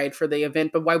tour guide for the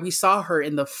event, but why we saw her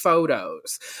in the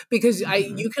photos. Because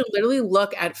you can literally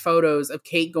look at photos of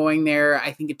Kate going there,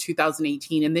 I think in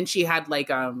 2018. And then she had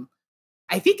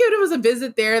I think it was a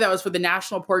visit there that was for the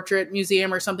National Portrait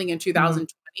Museum or something in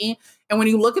 2020. And when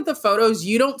you look at the photos,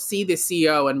 you don't see the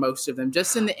CEO in most of them,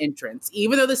 just in the entrance.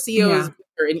 Even though the CEO is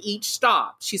there in each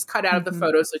stop, she's cut out of the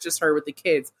photos, so it's just her with the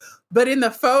kids. But in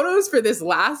the photos for this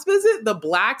last visit, the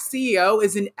Black CEO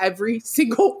is in every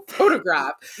single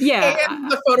photograph. Yeah.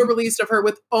 And the photo released of her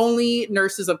with only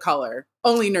nurses of color.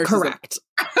 Only nurses. Correct.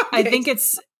 I think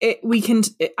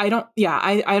I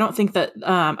don't think that,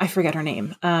 I forget her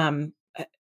name.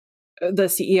 The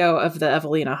CEO of the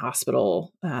Evelina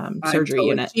Hospital surgery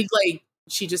unit.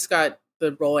 She just got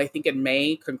the role, I think, in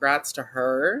May. Congrats to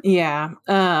her. Yeah.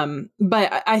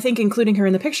 But I think including her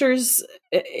in the pictures,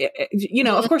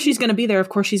 of course she's going to be there. Of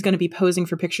course she's going to be posing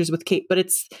for pictures with Kate, but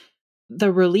it's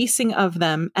the releasing of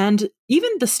them and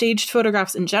even the staged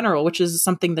photographs in general, which is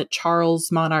something that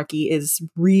Charles Monarchy is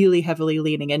really heavily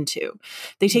leaning into.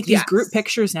 They take these group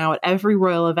pictures now at every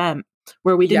royal event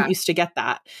where we didn't used to get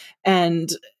that. And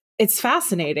it's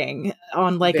fascinating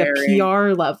on like a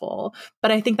PR level,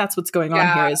 but I think that's what's going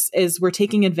on here is we're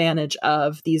taking advantage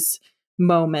of these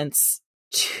moments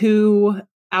to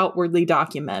outwardly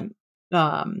document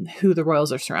who the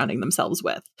royals are surrounding themselves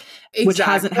with, which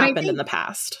hasn't happened in the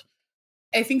past.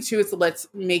 I think too, let's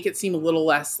make it seem a little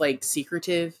less like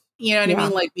secretive. You know what I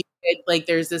mean? Like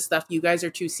there's this stuff, you guys are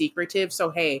too secretive. So,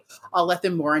 hey, I'll let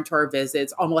them more into our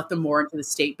visits. I'll let them more into the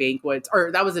state banquets.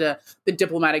 Or that was the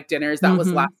diplomatic dinners. That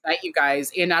was last night, you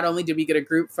guys. And not only did we get a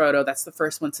group photo, that's the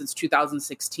first one since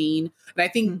 2016. And I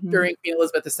think during Queen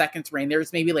Elizabeth II's reign, there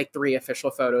was maybe like 3 official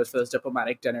photos for those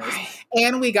diplomatic dinners.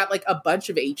 And we got like a bunch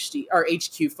of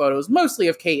HQ photos, mostly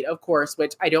of Kate, of course,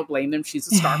 which I don't blame them.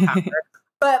 She's a star power.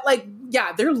 But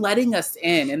they're letting us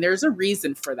in, and there's a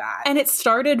reason for that. And it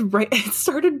started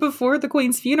before the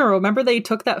Queen's funeral. Remember they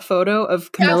took that photo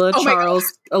of Camilla,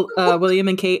 Charles, William,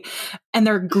 and Kate, and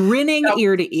they're grinning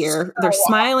ear to ear. They're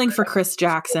smiling for Chris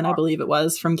Jackson, I believe it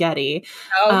was, from Getty.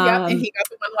 Oh, yeah, and he got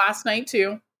the one last night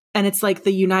too. And it's like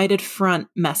the United Front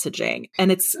messaging,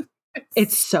 and it's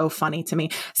so funny to me.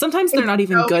 Sometimes they're not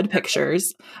even good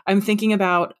pictures. I'm thinking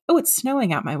about, it's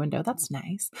snowing out my window. That's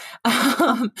nice.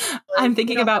 I'm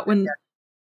thinking about when,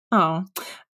 I'm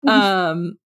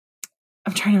trying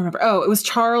to remember. It was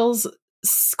Charles'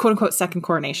 quote unquote second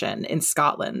coronation in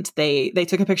Scotland. They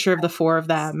took a picture of the 4 of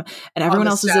them, and everyone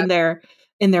else is in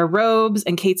their robes,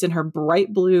 and Kate's in her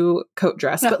bright blue coat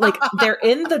dress, but they're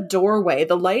in the doorway.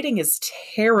 The lighting is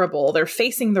terrible. They're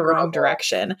facing the wrong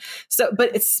direction. So,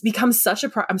 but it's become such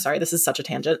I'm sorry, this is such a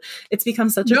tangent. It's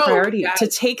become such a priority to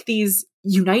take these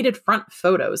United Front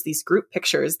photos, these group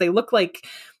pictures. They look like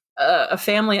a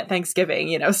family at Thanksgiving,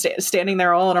 you know, standing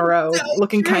there all in a row,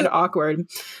 looking kind of awkward,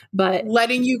 but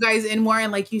letting you guys in more.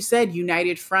 And like you said,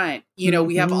 united front, you know,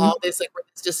 we have all this, like, we're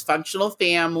this dysfunctional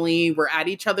family. We're at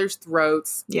each other's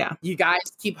throats. Yeah. You guys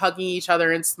keep hugging each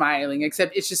other and smiling,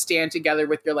 except it's just stand together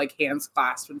with your like hands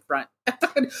clasped in front.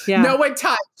 Yeah. No one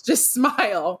touch, just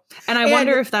smile. And I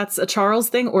wonder if that's a Charles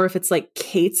thing or if it's like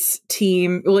Kate's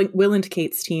team, Will and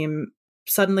Kate's team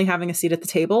suddenly having a seat at the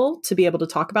table to be able to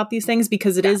talk about these things,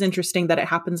 because it is interesting that it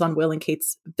happens on Will and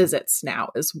Kate's visits now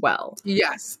as well.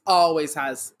 Yes, always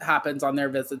happens on their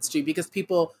visits too, because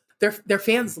people, their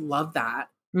fans love that.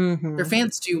 Mm-hmm. Their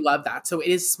fans do love that. So it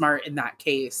is smart in that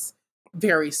case.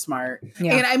 Very smart.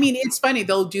 Yeah. And I mean, it's funny,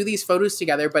 they'll do these photos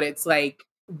together, but it's like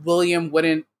William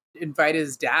wouldn't invite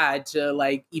his dad to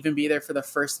like even be there for the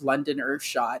first London Earth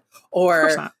shot,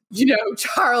 or you know,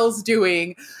 Charles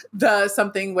doing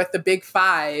something with the Big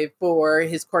Five for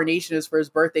his coronation is for his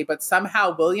birthday, but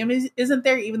somehow William isn't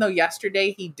there, even though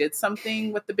yesterday he did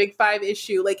something with the Big Five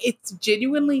issue. Like, it's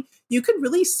genuinely, you can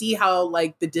really see how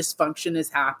like the dysfunction is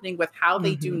happening with how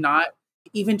they do not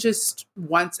even just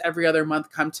once every other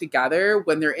month come together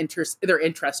when their interests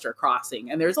are crossing.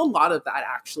 And there's a lot of that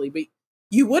actually, but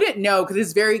you wouldn't know because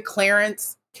it's very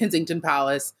Clarence, Kensington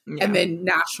Palace, and then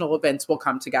national events will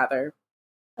come together.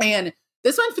 And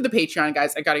this one for the Patreon,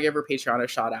 guys, I got to give her Patreon a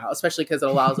shout out, especially because it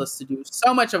allows us to do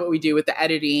so much of what we do with the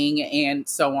editing and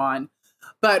so on.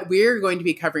 But we're going to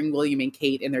be covering William and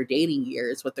Kate in their dating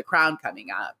years with The Crown coming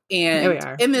up.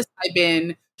 And in this, I've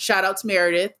been shout out to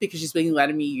Meredith because she's been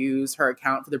letting me use her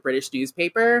account for the British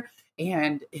newspaper.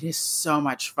 And it is so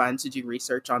much fun to do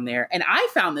research on there. And I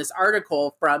found this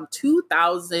article from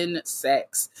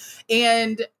 2006.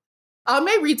 And I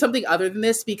may read something other than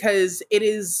this because it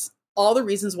is all the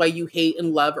reasons why you hate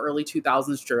and love early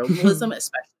 2000s journalism,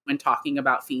 especially when talking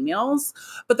about females.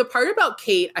 But the part about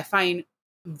Kate, I find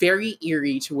very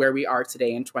eerie to where we are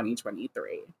today in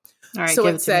 2023. All right, so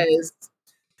it says,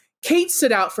 Kate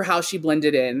stood out for how she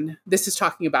blended in. This is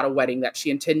talking about a wedding that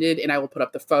she attended, and I will put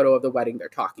up the photo of the wedding they're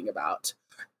talking about.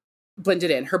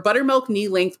 Blended in. Her buttermilk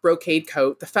knee-length brocade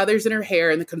coat, the feathers in her hair,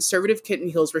 and the conservative kitten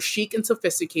heels were chic and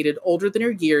sophisticated, older than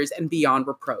her years, and beyond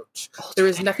reproach. There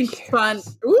was nothing fun.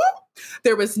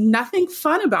 There was nothing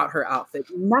fun about her outfit,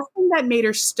 nothing that made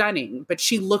her stunning, but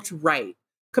she looked right.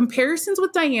 Comparisons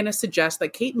with Diana suggest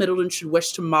that Kate Middleton should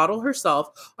wish to model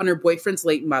herself on her boyfriend's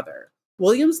late mother.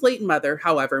 William's late mother,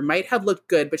 however, might have looked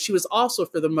good, but she was also,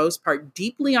 for the most part,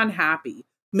 deeply unhappy.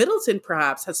 Middleton,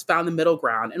 perhaps, has found the middle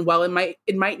ground, and while it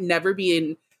might never be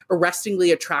an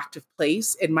arrestingly attractive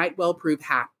place, it might well prove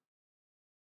happy.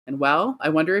 And well, I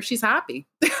wonder if she's happy.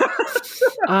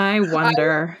 I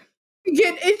wonder.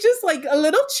 It's just like a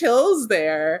little chills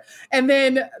there. And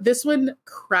then this one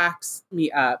cracks me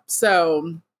up.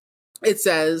 So it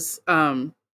says,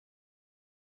 I'm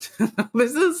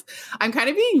kind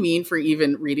of being mean for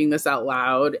even reading this out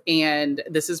loud. And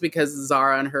this is because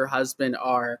Zara and her husband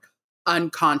are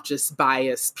unconscious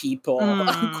bias people,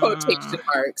 quotation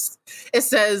marks. It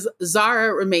says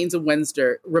Zara remains a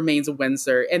Windsor,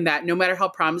 and that no matter how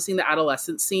promising the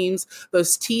adolescent seems,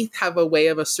 those teeth have a way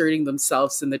of asserting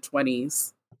themselves in the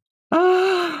 20s.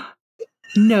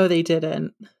 No, they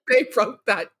didn't. They wrote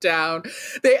that down.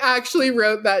 They actually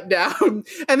wrote that down.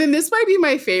 And then this might be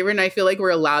my favorite, and I feel like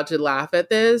we're allowed to laugh at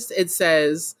this. It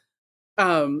says,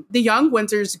 the young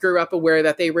Windsors grew up aware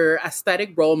that they were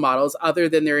aesthetic role models other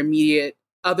than their immediate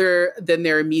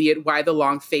why the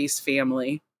long face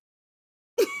family.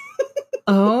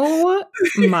 Oh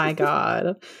my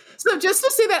God. So just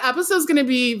to say that episode is going to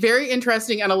be very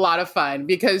interesting and a lot of fun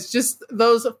because just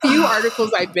those few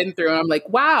articles I've been through, and I'm like,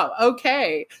 wow,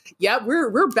 okay. Yeah,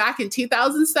 we're back in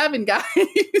 2007,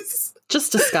 guys.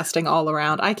 Just disgusting all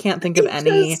around. I can't think of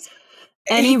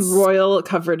any royal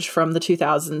coverage from the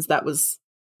 2000s that was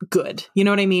good. You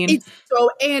know what I mean?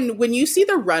 And when you see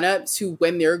the run up to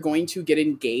when they're going to get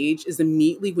engaged is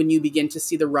immediately when you begin to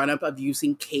see the run up of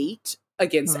using Kate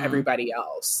against everybody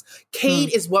else.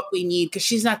 Kate is what we need because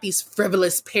she's not these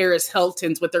frivolous Paris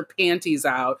Hiltons with their panties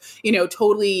out, you know,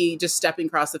 totally just stepping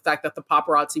across the fact that the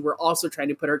paparazzi were also trying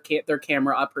to put their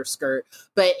camera up her skirt.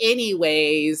 But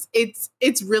anyways,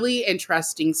 it's really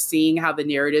interesting seeing how the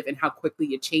narrative and how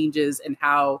quickly it changes and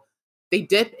how they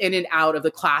dip in and out of the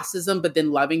classism, but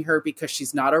then loving her because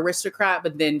she's not an aristocrat,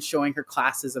 but then showing her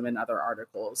classism in other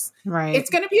articles. Right. It's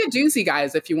going to be a doozy,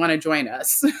 guys, if you want to join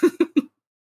us.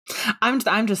 I'm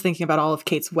just thinking about all of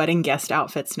Kate's wedding guest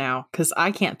outfits now because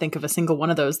I can't think of a single one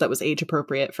of those that was age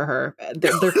appropriate for her.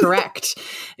 They're correct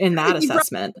in that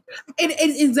assessment. And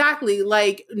exactly,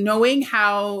 like knowing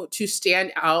how to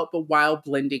stand out but while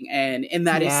blending in, and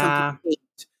that is something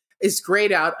Kate is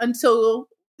great out until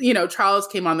Charles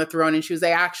came on the throne and she was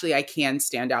like, actually, I can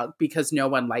stand out because no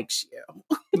one likes you.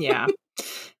 Yeah.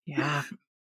 Yeah.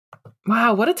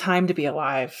 Wow, what a time to be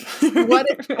alive. What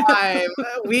a time.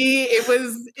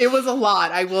 It was a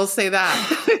lot. I will say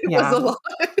that. It was a lot.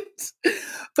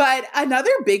 But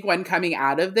another big one coming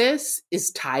out of this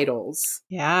is titles.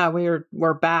 Yeah,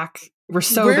 we're back. We're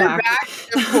back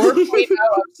to 4.0.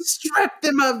 Strip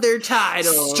them of their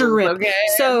titles. Strip. Okay.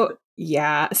 So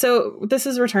this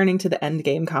is returning to the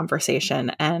endgame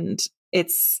conversation, and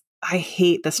I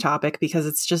hate this topic because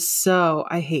it's just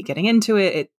I hate getting into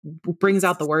it. It brings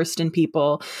out the worst in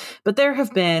people. But there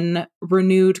have been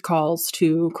renewed calls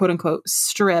to, quote unquote,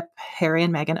 strip Harry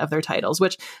and Meghan of their titles,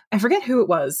 which I forget who it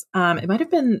was. It might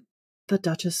have been the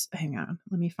Duchess. Hang on,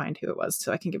 let me find who it was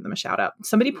so I can give them a shout out.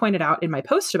 Somebody pointed out in my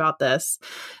post about this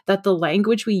that the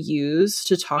language we use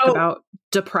to talk about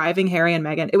depriving Harry and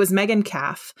Meghan, it was Meghan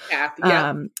Cath. Yeah.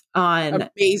 On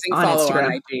amazing on follow Instagram.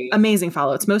 on IG. Amazing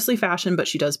follow. It's mostly fashion, but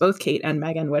she does both Kate and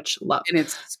Meghan, which love. And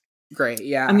it's great.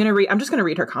 Yeah. I'm just going to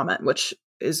read her comment, which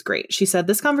is great. She said,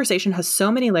 "This conversation has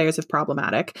so many layers of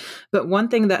problematic, but one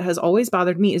thing that has always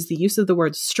bothered me is the use of the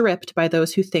word stripped by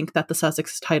those who think that the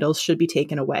Sussex titles should be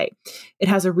taken away. It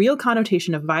has a real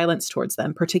connotation of violence towards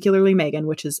them, particularly Meghan,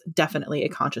 which is definitely a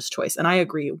conscious choice." And I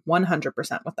agree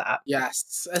 100% with that.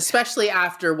 Yes. Especially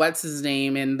after what's his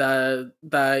name in the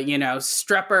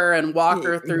stripper and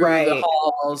walker through the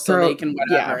halls so they can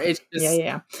whatever. Yeah. It's just,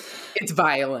 it's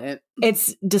violent.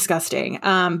 It's disgusting.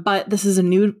 But this is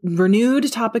a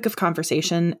renewed topic of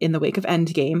conversation in the wake of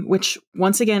Endgame, which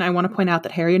once again, I want to point out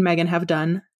that Harry and Meghan have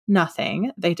done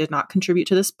nothing. They did not contribute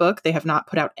to this book. They have not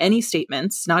put out any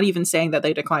statements, not even saying that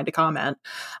they declined to comment.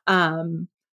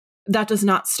 That does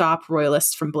not stop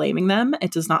royalists from blaming them.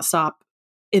 It does not stop,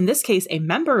 in this case, a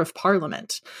member of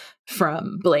parliament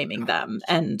from blaming them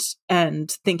and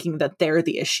thinking that they're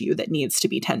the issue that needs to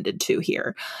be tended to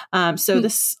here. So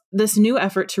this new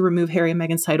effort to remove Harry and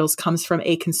Meghan's titles comes from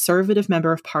a conservative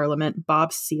member of parliament,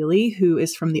 Bob Seeley, who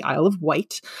is from the Isle of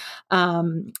Wight.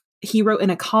 He wrote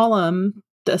in a column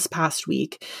this past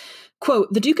week,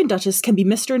 quote, "The Duke and Duchess can be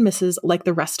Mr. and Mrs. like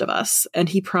the rest of us." And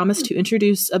he promised to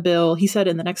introduce a bill, he said,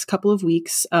 in the next couple of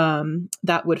weeks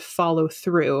that would follow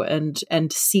through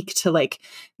and seek to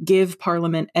give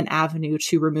Parliament an avenue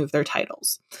to remove their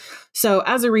titles. So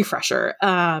as a refresher,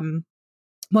 when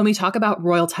we talk about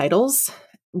royal titles,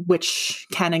 which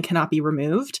can and cannot be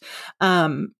removed,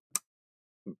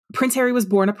 Prince Harry was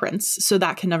born a prince, so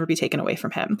that can never be taken away from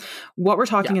him. What we're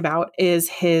talking about is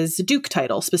his Duke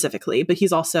title specifically, but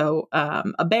he's also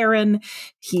a baron.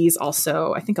 He's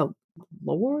also, I think, a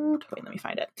lord. Wait, let me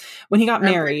find it. When he got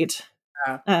married,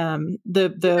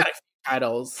 the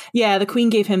titles. Yeah, the Queen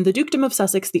gave him the Dukedom of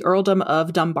Sussex, the Earldom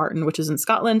of Dumbarton, which is in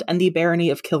Scotland, and the Barony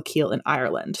of Kilkeel in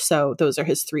Ireland. So those are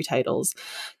his 3 titles.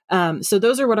 So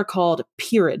those are what are called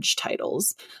peerage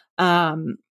titles.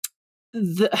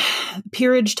 The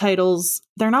peerage titles,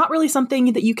 they're not really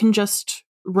something that you can just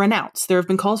renounce. There have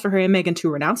been calls for Harry and Meghan to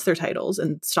renounce their titles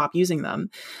and stop using them.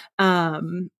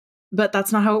 But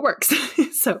that's not how it works.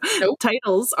 So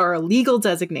titles are a legal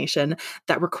designation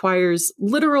that requires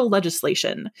literal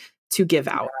legislation to give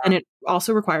out. And it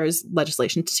also requires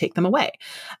legislation to take them away.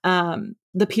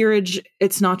 The peerage,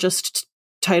 it's not just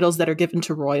titles that are given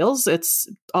to royals, it's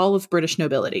all of British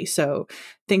nobility. So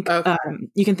you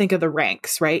can think of the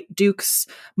ranks, right? Dukes,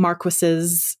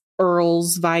 marquises,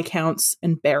 earls, viscounts,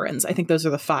 and barons. I think those are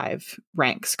the 5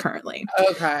 ranks currently.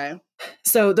 Okay.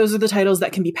 So those are the titles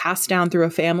that can be passed down through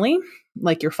a family,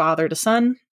 like your father to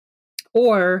son,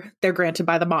 or they're granted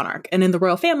by the monarch. And in the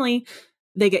royal family,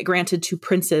 they get granted to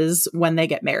princes when they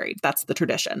get married. That's the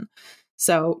tradition.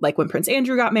 So like when Prince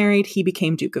Andrew got married, he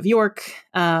became Duke of York,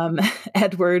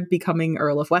 Edward becoming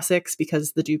Earl of Wessex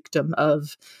because the dukedom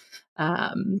of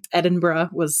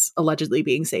Edinburgh was allegedly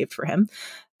being saved for him.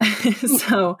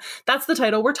 So that's the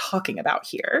title we're talking about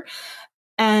here.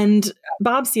 And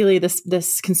Bob Seeley,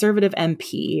 this conservative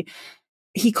MP,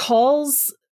 he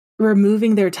calls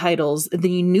removing their titles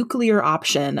the nuclear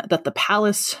option that the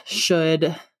palace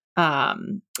should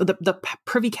the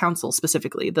Privy Council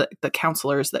specifically, the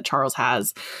counselors that Charles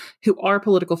has, who are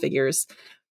political figures,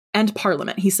 and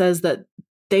Parliament. He says that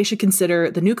they should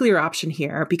consider the nuclear option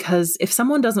here because if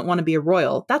someone doesn't want to be a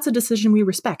royal, that's a decision we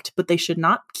respect, but they should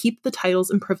not keep the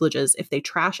titles and privileges if they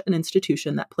trash an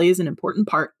institution that plays an important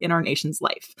part in our nation's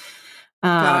life.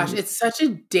 Gosh, it's such a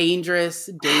dangerous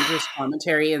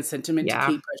commentary and sentiment to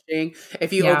keep pushing.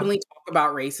 If you openly talk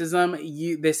about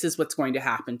racism, this is what's going to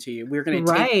happen to you. We're going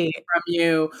to take it from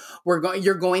you.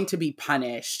 You're going to be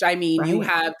punished. I mean,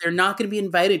 they're not going to be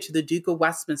invited to the Duke of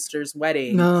Westminster's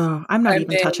wedding. No, I'm not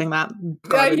even touching that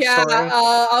garbage story.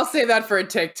 I'll say that for a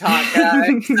TikTok.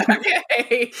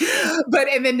 Okay.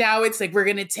 And then now it's like, we're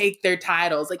going to take their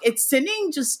titles. Like, it's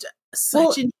sending just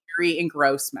such an and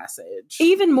gross message.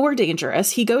 Even more dangerous,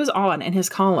 he goes on in his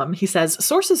column. He says,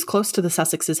 sources close to the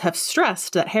Sussexes have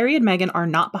stressed that Harry and Meghan are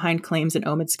not behind claims in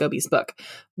Omid Scobie's book,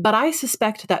 but I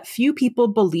suspect that few people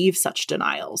believe such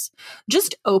denials.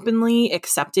 Just openly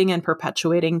accepting and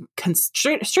perpetuating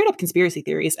straight up conspiracy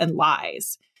theories and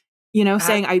lies.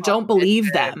 Saying, I don't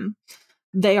believe them.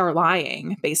 They are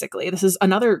lying, basically. This is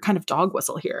another kind of dog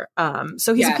whistle here.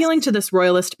 So he's appealing to this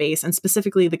royalist base, and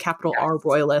specifically the capital R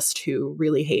royalist who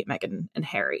really hate Meghan and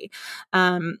Harry.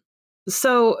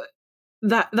 So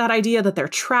that idea that they're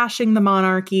trashing the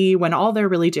monarchy when all they're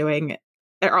really doing,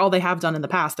 or all they have done in the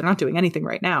past, they're not doing anything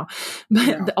right now,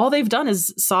 but all they've done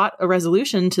is sought a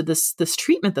resolution to this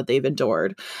treatment that they've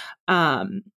endured.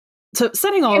 So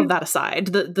setting all of that aside,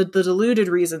 the deluded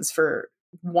reasons for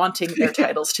wanting their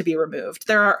titles to be removed.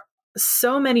 There are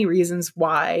so many reasons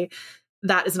why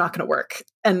that is not going to work.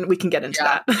 And we can get into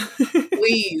that.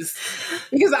 Please.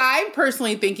 Because I'm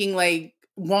personally thinking, like,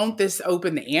 won't this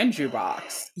open the Andrew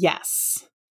box? Yes,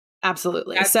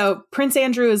 absolutely. So Prince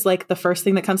Andrew is like the first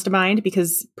thing that comes to mind,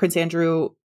 because Prince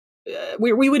Andrew,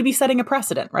 we would be setting a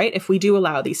precedent, right? If we do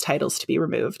allow these titles to be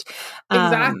removed.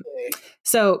 Exactly.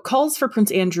 So calls for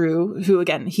Prince Andrew, who,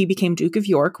 again, he became Duke of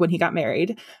York when he got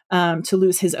married, to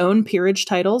lose his own peerage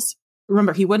titles.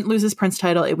 Remember, he wouldn't lose his prince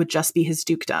title. It would just be his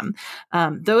dukedom.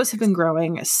 Those have been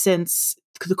growing since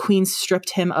the Queen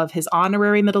stripped him of his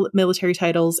honorary military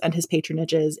titles and his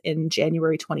patronages in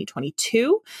January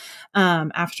 2022,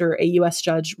 after a U.S.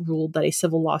 judge ruled that a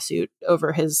civil lawsuit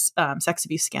over his sex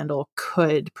abuse scandal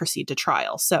could proceed to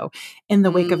trial. So in the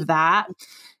wake of that,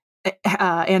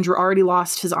 Andrew already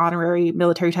lost his honorary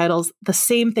military titles. The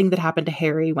same thing that happened to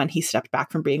Harry when he stepped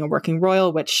back from being a working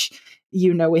royal, which,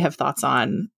 we have thoughts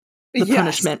on the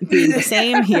punishment being the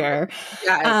same here,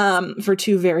 for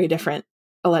two very different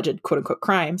alleged quote unquote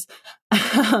crimes.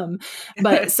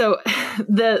 But so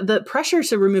the pressure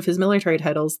to remove his military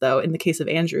titles, though, in the case of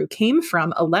Andrew, came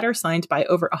from a letter signed by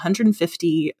over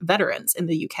 150 veterans in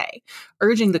the UK,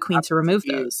 urging the Queen to remove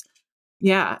those.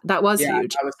 Yeah, that was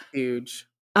huge. That was huge.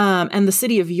 And the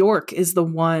city of York is the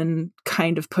one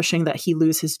kind of pushing that he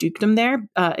lose his dukedom there.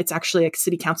 It's actually a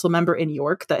city council member in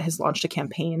York that has launched a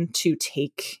campaign to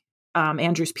take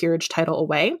Andrew's peerage title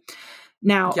away.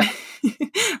 Now,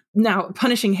 now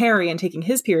punishing Harry and taking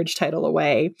his peerage title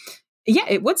away,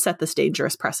 it would set this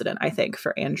dangerous precedent, I think,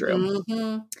 for Andrew.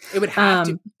 Mm-hmm. It would have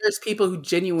to. There's people who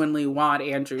genuinely want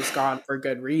Andrew's gone for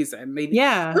good reason. It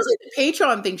was like the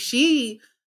Patreon thing.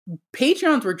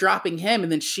 Patreons were dropping him,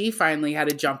 and then she finally had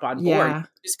to jump on board. Yeah.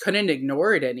 Just couldn't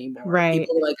ignore it anymore. Right.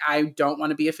 People were like, I don't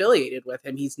want to be affiliated with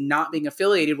him. He's not being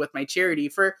affiliated with my charity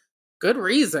for good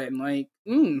reason. Like,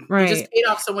 he just paid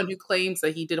off someone who claims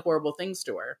that he did horrible things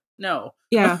to her. No.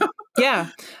 Yeah.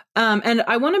 And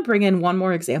I want to bring in one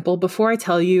more example before I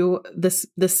tell you this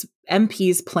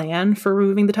MP's plan for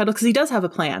removing the title, because he does have a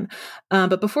plan.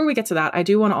 But before we get to that, I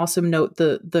do want to also note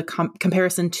the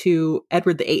comparison to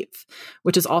Edward VIII,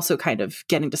 which is also kind of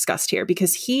getting discussed here,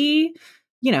 because he,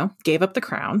 gave up the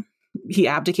crown. He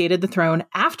abdicated the throne.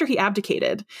 After he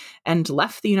abdicated and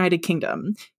left the United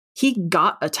Kingdom, he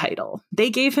got a title. They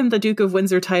gave him the Duke of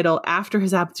Windsor title after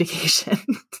his abdication.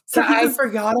 So I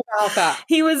forgot about that.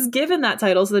 He was given that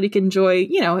title so that he could enjoy,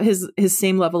 his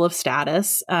same level of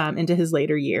status into his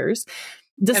later years.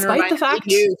 Despite the fact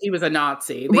he was a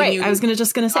Nazi. I was going to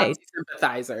say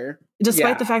sympathizer.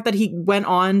 Despite the fact that he went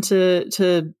on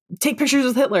to take pictures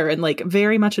with Hitler and like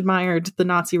very much admired the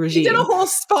Nazi regime. He did a whole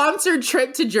sponsored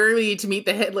trip to Germany to meet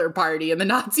the Hitler party and the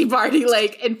Nazi party,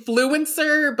 like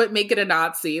influencer, but make it a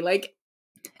Nazi. Like,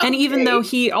 and even though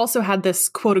he also had this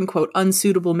quote unquote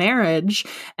unsuitable marriage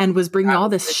and was bringing all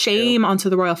this shame onto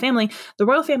the royal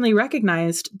family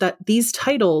recognized that these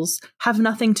titles have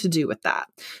nothing to do with that.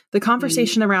 The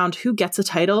conversation around who gets a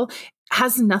title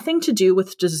has nothing to do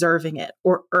with deserving it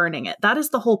or earning it. That is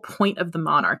the whole point of the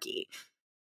monarchy.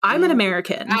 I'm an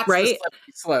American, right?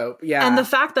 Slope, yeah. And the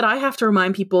fact that I have to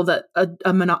remind people that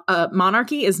a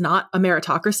monarchy is not a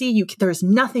meritocracy, there's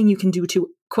nothing you can do to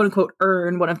quote unquote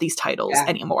earn one of these titles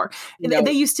anymore. No.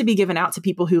 They used to be given out to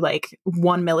people who like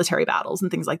won military battles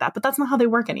and things like that, but that's not how they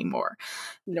work anymore.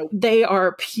 No, they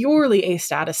are purely a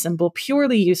status symbol,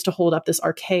 purely used to hold up this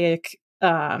archaic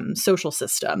social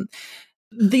system.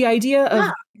 the idea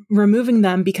of removing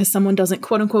them because someone doesn't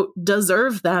quote unquote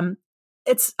deserve them,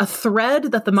 it's a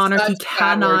thread that the monarchy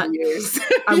cannot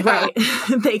right.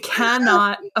 They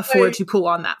cannot afford to pull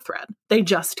on that thread. They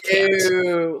just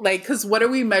can't. Like, because what are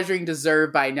we measuring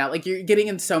deserve by now? Like, you're getting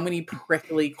in so many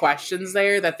prickly questions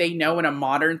there that they know in a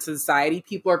modern society,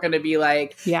 people are going to be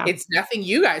like, it's nothing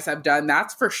you guys have done.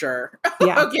 That's for sure.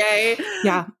 Yeah. Okay.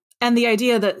 Yeah. And the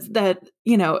idea that,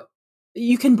 you know,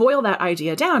 you can boil that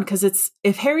idea down because it's,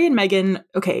 if Harry and Meghan,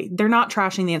 okay, they're not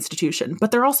trashing the institution, but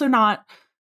they're also not,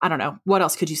 I don't know, what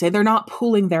else could you say? They're not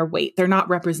pulling their weight. They're not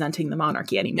representing the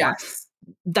monarchy anymore. Yes.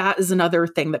 That is another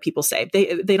thing that people say.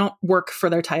 They don't work for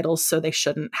their titles, so they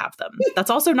shouldn't have them. That's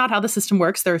also not how the system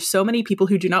works. There are so many people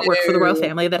who do not work for the royal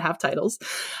family that have titles.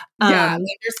 Like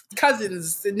there's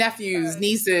cousins, nephews,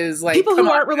 nieces, like people who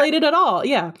aren't related at all.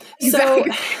 Yeah.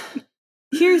 Exactly. So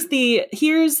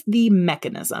here's the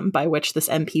mechanism by which this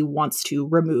MP wants to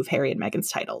remove Harry and Meghan's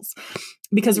titles.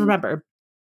 Because remember,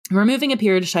 removing a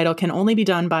peerage title can only be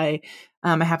done by,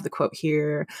 I have the quote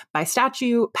here, by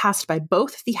statute passed by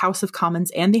both the House of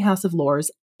Commons and the House of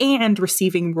Lords and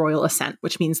receiving royal assent,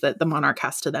 which means that the monarch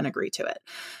has to then agree to it.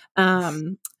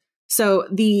 So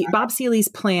the Bob Seely's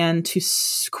plan to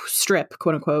strip,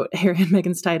 quote unquote, Harry and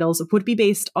Meghan's titles would be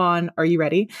based on, are you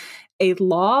ready? A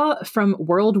law from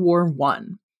World War I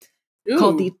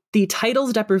called the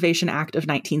Titles Deprivation Act of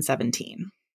 1917.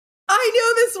 I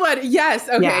know this one. Yes.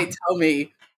 Okay. Tell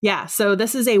me. Yeah, so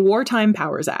this is a Wartime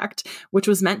Powers Act, which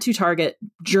was meant to target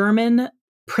German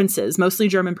princes, mostly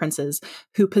German princes,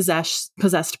 who possessed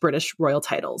British royal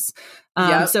titles.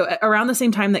 So around the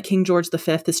same time that King George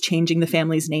V is changing the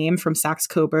family's name from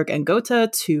Saxe-Coburg and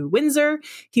Gotha to Windsor,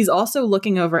 he's also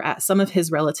looking over at some of his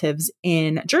relatives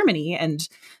in Germany. And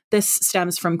this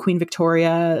stems from Queen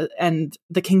Victoria and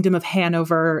the Kingdom of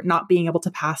Hanover not being able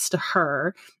to pass to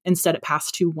her. Instead, it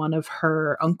passed to one of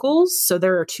her uncles. So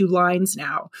there are two lines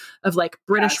now of like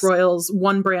British royals.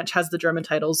 One branch has the German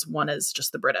titles. One is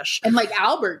just the British. And like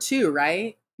Albert too,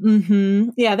 right? Mm-hmm.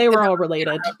 Yeah, they were all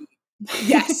related.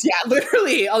 Yes, yeah,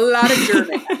 literally a lot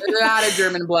of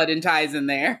German blood and ties in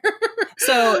there.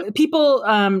 So people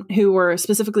who were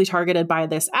specifically targeted by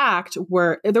this act there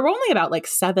were only about like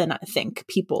 7, I think,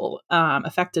 people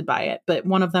affected by it. But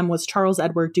one of them was Charles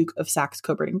Edward, Duke of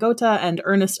Saxe-Coburg and Gotha, and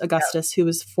Ernest Augustus, who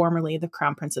was formerly the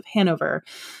Crown Prince of Hanover.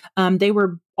 They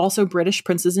were also British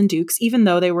princes and dukes, even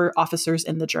though they were officers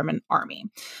in the German army.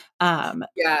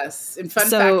 Yes. And fun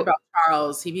fact about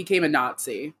Charles, he became a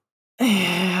Nazi.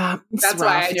 Yeah, that's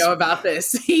why I know about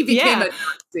this. He became a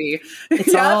Nazi.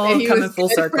 It's all and he coming was full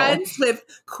circle. Friends with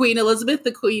Queen Elizabeth,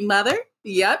 the Queen Mother.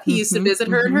 Yep, he used to visit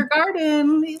her in her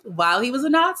garden while he was a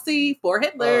Nazi for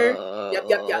Hitler. Yep.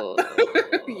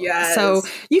 Yes. So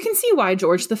you can see why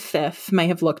George V may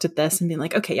have looked at this and been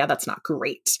like, okay, yeah, that's not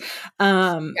great.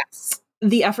 Yes.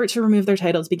 The effort to remove their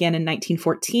titles began in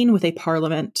 1914 with a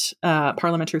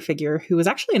parliamentary figure who was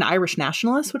actually an Irish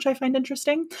nationalist, which I find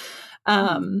interesting.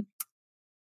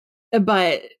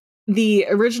 But the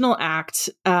original act,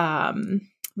 let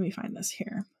me find this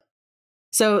here.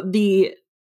 So the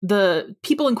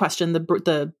people in question,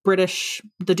 the British,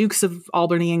 the Dukes of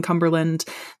Albany and Cumberland,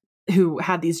 who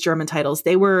had these German titles,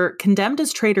 they were condemned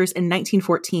as traitors in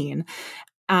 1914.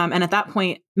 And at that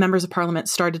point, members of parliament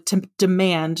started to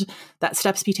demand that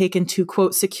steps be taken to,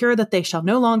 quote, secure that they shall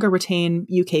no longer retain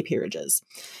UK peerages.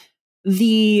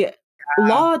 The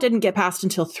law didn't get passed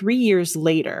until 3 years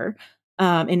later,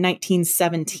 in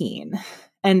 1917.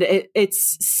 And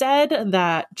it's said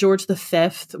that George V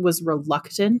was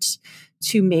reluctant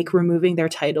to make removing their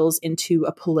titles into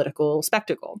a political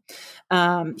spectacle.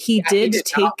 He did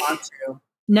take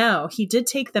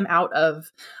them out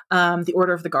of the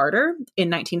Order of the Garter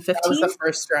in 1915. That was the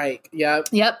first strike. Yep.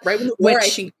 Right when the war, I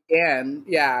think, began.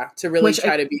 Yeah, to really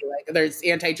try to be like, there's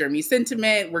anti-German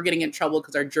sentiment. We're getting in trouble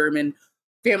because our German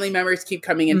family members keep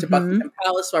coming into Buckingham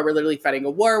Palace while we're literally fighting a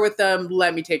war with them.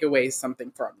 Let me take away something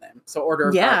from them. So Order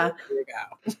of Garter, here you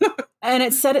go. And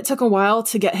it said it took a while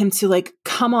to get him to like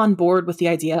come on board with the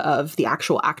idea of the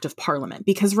actual act of parliament.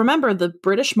 Because remember, the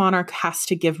British monarch has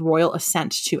to give royal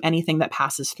assent to anything that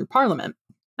passes through parliament.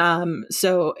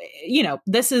 So, you know,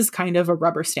 this is kind of a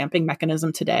rubber stamping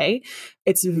mechanism today.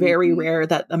 It's very rare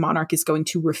that a monarch is going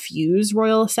to refuse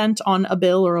royal assent on a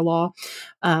bill or a law.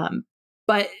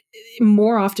 But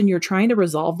more often you're trying to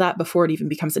resolve that before it even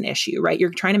becomes an issue, right? You're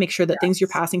trying to make sure that things you're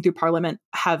passing through parliament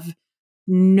have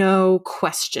no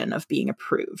question of being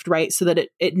approved, right? So that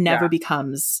it never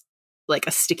becomes like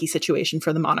a sticky situation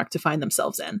for the monarch to find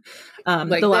themselves in.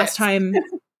 Like the last time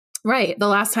Right. The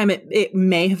last time it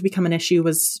may have become an issue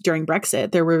was during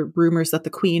Brexit. There were rumors that the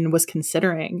Queen was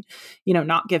considering,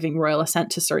 not giving royal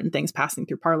assent to certain things passing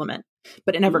through Parliament,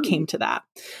 but it never came to that.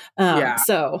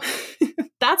 So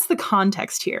that's the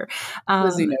context here.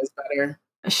 Lizzie knows better.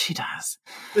 She does.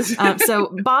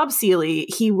 So Bob Seeley,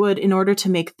 he would, in order to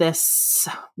make this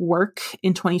work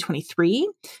in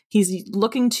 2023, he's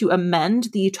looking to amend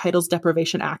the Titles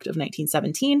Deprivation Act of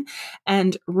 1917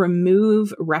 and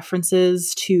remove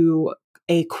references to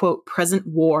a, quote, present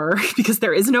war, because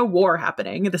there is no war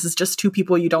happening. This is just two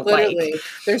people you don't like.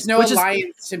 There's no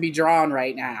alliance to be drawn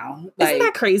right now. Isn't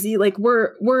that crazy? Like,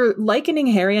 we're likening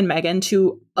Harry and Meghan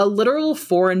to a literal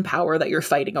foreign power that you're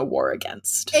fighting a war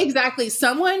against. Exactly.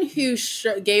 Someone who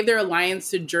gave their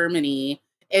alliance to Germany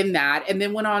in that, and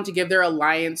then went on to give their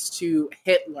alliance to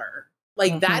Hitler.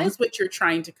 Like, that is what you're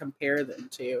trying to compare them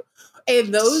to.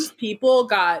 And those people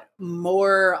got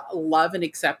more love and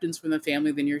acceptance from the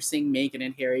family than you're seeing Meghan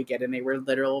and Harry get, and they were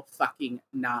literal fucking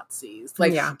Nazis.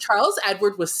 Like, Charles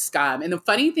Edward was scum. And the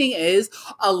funny thing is,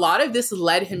 a lot of this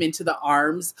led him into the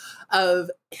arms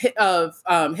of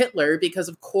Hitler, because,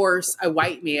 of course, a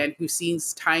white man who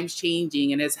sees times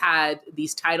changing and has had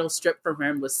these titles stripped from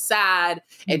him was sad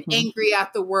and angry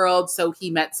at the world. So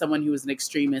he met someone who was an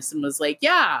extremist and was like,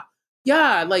 yeah,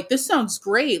 like, this sounds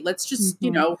great. Let's just,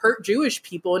 hurt Jewish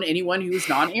people and anyone who's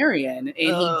non-Aryan. And he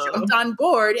jumped on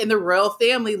board, and the royal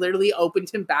family literally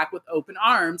opened him back with open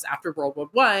arms after World War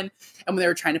I, and when they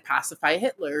were trying to pacify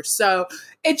Hitler. So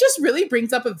it just really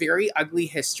brings up a very ugly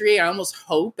history. I almost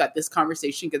hope that this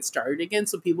conversation gets started again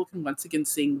so people can once again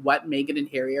see what Meghan and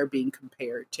Harry are being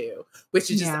compared to,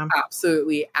 which is just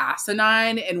absolutely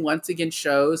asinine, and once again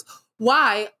shows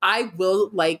why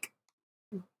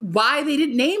why they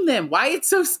didn't name them, why it's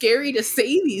so scary to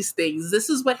say these things. This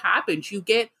is what happens. You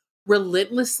get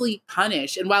relentlessly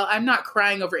punished. And while I'm not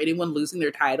crying over anyone losing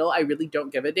their title, I really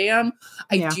don't give a damn.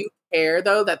 I do care,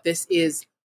 though, that this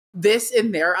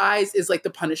in their eyes is like the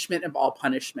punishment of all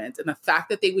punishment. And the fact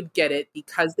that they would get it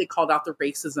because they called out the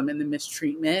racism and the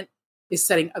mistreatment is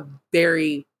setting a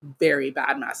very, very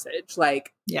bad message.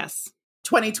 Like, yes,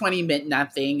 2020 meant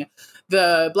nothing.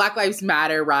 The Black Lives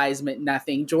Matter rise meant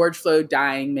nothing. George Floyd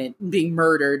dying being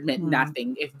murdered meant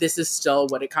nothing. If this is still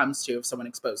what it comes to if someone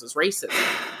exposes racism.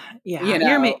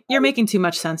 Yeah, you're making too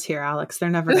much sense here, Alex. They're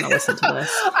never going to listen to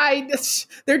this.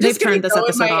 They're just going to go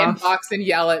in my inbox and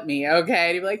yell at me,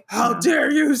 okay? And be like, how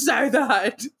dare you say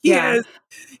that?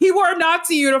 He wore a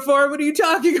Nazi uniform. What are you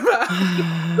talking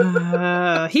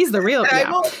about? He's the real.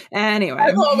 Anyway,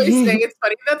 I will always say it's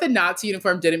funny that the Nazi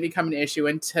uniform didn't become an issue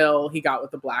until he got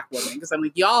with the black woman. Because I'm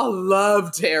like, y'all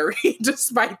loved Harry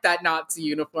despite that Nazi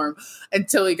uniform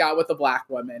until he got with a black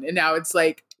woman. And now it's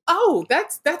like, oh,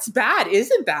 that's bad,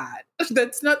 isn't that?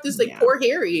 That's not just like poor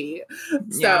Harry.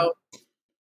 So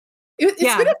it's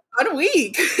been a fun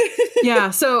week.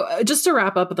 So just to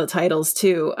wrap up with the titles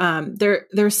too,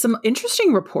 there's some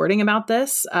interesting reporting about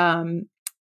this.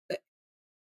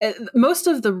 Most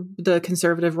of the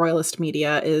conservative royalist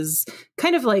media is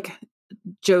kind of like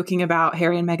joking about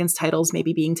Harry and Meghan's titles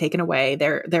maybe being taken away.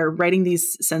 They're writing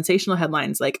these sensational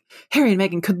headlines like Harry and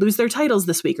Meghan could lose their titles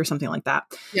this week or something like that.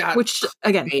 Yeah, which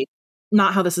again,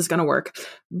 not how this is going to work.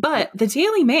 But the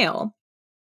Daily Mail,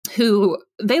 who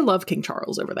they love King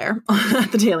Charles over there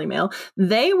at the Daily Mail,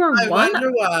 they were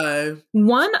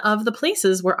one of the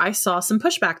places where I saw some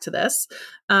pushback to this,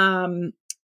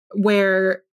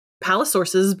 where palace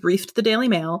sources briefed the Daily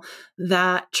Mail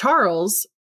that Charles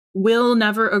will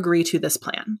never agree to this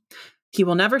plan. He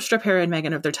will never strip Harry and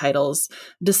Meghan of their titles,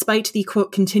 despite the,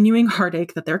 quote, continuing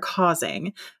heartache that they're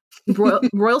causing.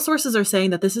 Royal sources are saying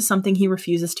that this is something he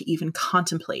refuses to even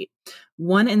contemplate.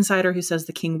 One insider who says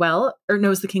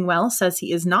knows the king well says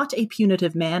he is not a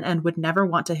punitive man and would never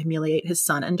want to humiliate his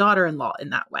son and daughter-in-law in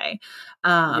that way.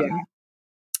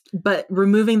 But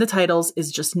removing the titles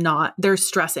is just not, they're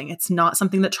stressing, it's not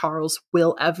something that Charles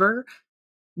will ever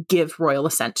give royal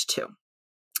assent to.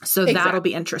 So that'll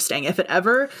be interesting. If it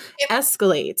ever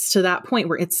escalates to that point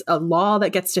where it's a law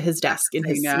that gets to his desk in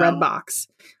his red box,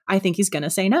 I think he's going to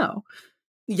say no.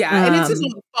 Yeah, and it's his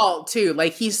own fault too.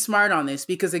 Like, he's smart on this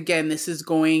because, again, this is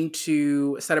going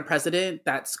to set a precedent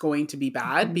that's going to be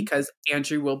bad because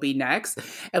Andrew will be next.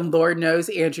 And Lord knows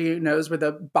Andrew knows where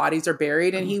the bodies are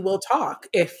buried, and he will talk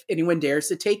if anyone dares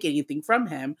to take anything from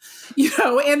him.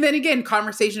 And then again,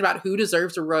 conversation about who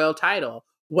deserves a royal title.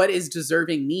 What is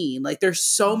deserving mean? Like, there's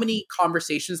so many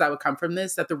conversations that would come from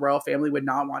this that the royal family would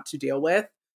not want to deal with.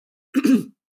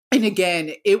 And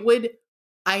again, it would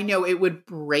I know it would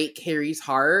break Harry's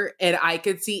heart, and I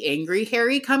could see angry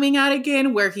Harry coming out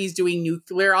again where he's doing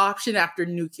nuclear option after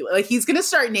nuclear. Like, he's going to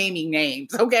start naming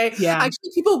names, okay? Yeah.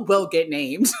 Actually, people will get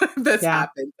named if this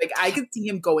happens. Like, I could see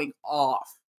him going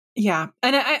off. Yeah.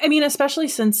 And I mean, especially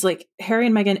since like Harry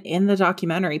and Meghan in the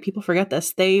documentary, people forget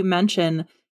this, they mention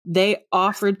they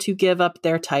offered to give up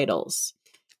their titles.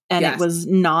 And it was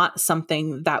not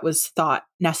something that was thought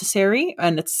necessary.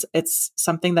 And it's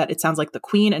something that it sounds like the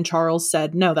Queen and Charles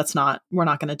said, no, we're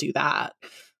not going to do that.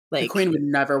 Like, the Queen would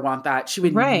never want that. She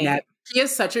would never. She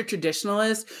is such a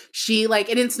traditionalist. She and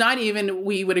it's not even,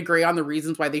 we would agree on the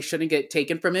reasons why they shouldn't get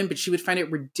taken from him, but she would find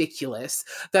it ridiculous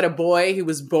that a boy who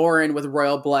was born with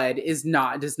royal blood does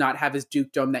not have his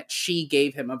dukedom that she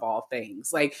gave him of all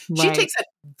things. Like, she takes that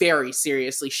very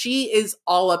seriously. She is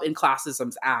all up in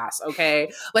classism's ass,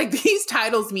 okay? Like, these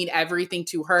titles mean everything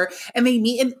to her, and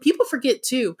and people forget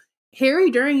too, Harry,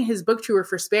 during his book tour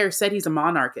for Spare, said he's a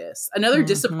monarchist. Another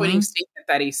disappointing statement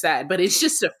that he said, but it's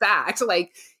just a fact.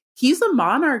 Like, he's a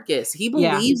monarchist. He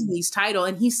believes in these titles,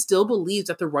 and he still believes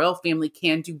that the royal family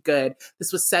can do good.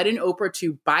 This was said in Oprah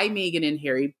 2 by Meghan and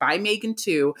Harry, by Meghan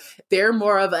too. They're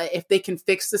more of a, if they can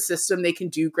fix the system, they can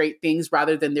do great things,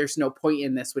 rather than there's no point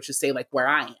in this, which is say like where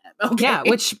I am. Okay? Yeah,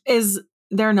 which is,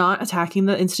 they're not attacking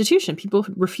the institution. People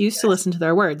refuse to listen to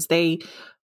their words.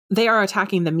 They are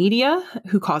attacking the media,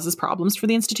 who causes problems for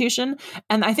the institution.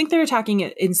 And I think they're attacking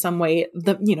it in some way,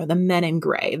 the men in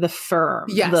gray, the firm,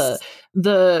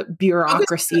 the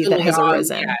bureaucracy that has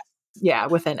arisen.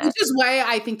 Within it. Which is why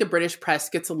I think the British press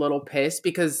gets a little pissed,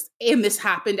 because, and this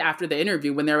happened after the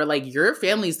interview when they were like, your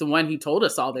family's the one who told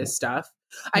us all this stuff.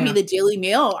 I mean, the Daily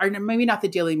Mail, or maybe not the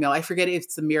Daily Mail, I forget if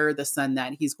it's the Mirror or the Sun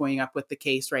that he's going up with the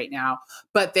case right now,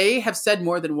 but they have said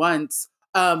more than once,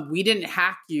 we didn't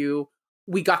hack you.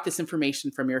 We got this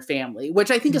information from your family,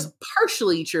 which I think is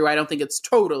partially true. I don't think it's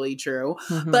totally true,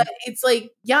 but it's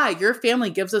like, yeah, your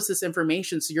family gives us this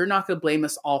information, so you're not going to blame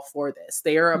us all for this.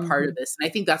 They are a part of this. And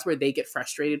I think that's where they get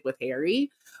frustrated with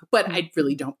Harry, but I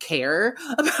really don't care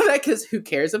about that, because who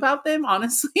cares about them,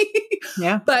 honestly?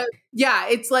 But yeah,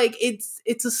 it's like,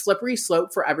 it's a slippery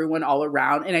slope for everyone all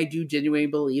around. And I do genuinely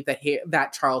believe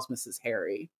that Charles misses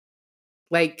Harry.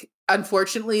 Like,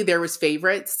 unfortunately, there was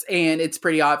favorites, and it's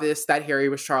pretty obvious that Harry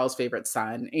was Charles' favorite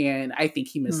son. And I think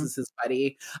he misses his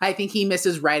buddy. I think he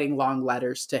misses writing long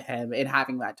letters to him and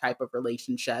having that type of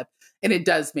relationship. And it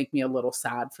does make me a little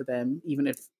sad for them, even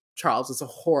if Charles is a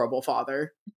horrible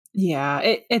father. Yeah,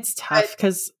 it's tough,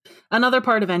 because another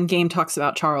part of Endgame talks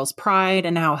about Charles' pride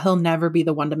and how he'll never be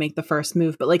the one to make the first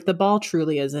move. But like, the ball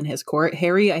truly is in his court.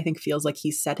 Harry, I think, feels like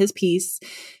he's set his piece.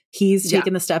 He's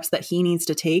taken the steps that he needs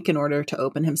to take in order to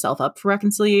open himself up for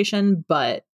reconciliation.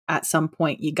 But at some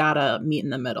point, you gotta meet in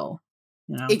the middle.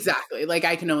 Exactly. Like,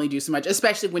 I can only do so much,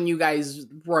 especially when you guys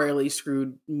royally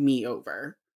screwed me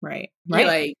over. Right.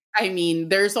 Like, I mean,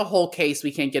 there's a whole case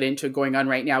we can't get into going on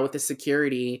right now with the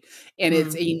security. And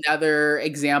it's another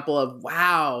example of,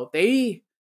 wow, they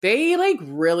like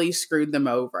really screwed them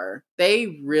over.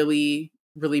 They really,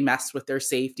 really messed with their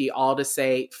safety, all to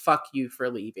say, fuck you for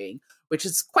leaving, which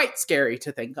is quite scary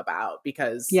to think about,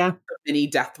 because of many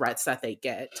death threats that they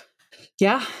get.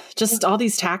 Yeah, just all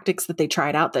these tactics that they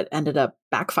tried out that ended up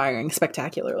backfiring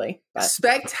spectacularly.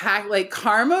 Like,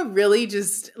 karma really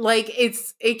just, like,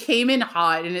 it came in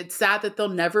hot, and it's sad that they'll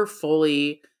never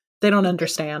fully... They don't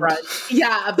understand.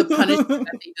 Of the punishment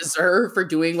that they deserve for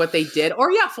doing what they did.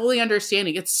 Or, fully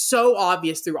understanding. It's so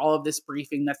obvious through all of this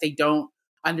briefing that they don't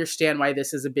understand why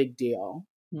this is a big deal.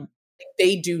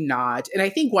 They do not. And I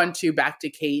think back to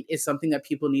Kate, is something that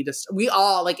people need to, we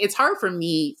all, like, it's hard for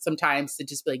me sometimes to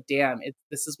just be like, damn,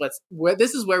 this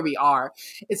is where we are.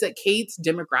 It's that Kate's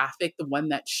demographic, the one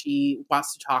that she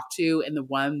wants to talk to, and the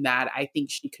one that I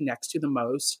think she connects to the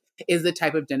most, is the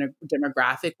type of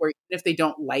demographic where, even if they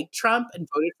don't like Trump and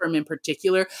voted for him in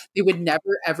particular, they would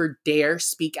never, ever dare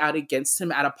speak out against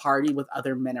him at a party with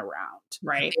other men around.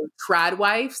 Right. They're trad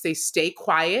wives. They stay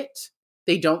quiet.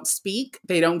 They don't speak.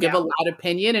 They don't give a loud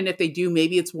opinion. And if they do,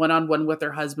 maybe it's one-on-one with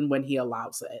her husband when he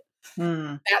allows it.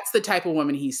 That's the type of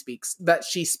woman she speaks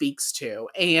to.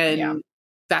 And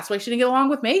that's why she didn't get along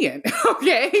with Meghan.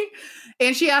 Okay.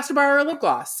 And she asked to borrow her lip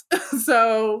gloss.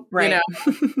 So,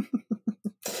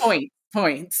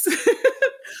 points.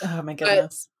 Oh my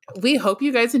goodness. We hope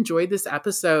you guys enjoyed this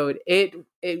episode.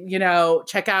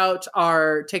 Check out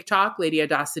our TikTok, Lady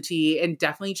Audacity, and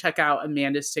definitely check out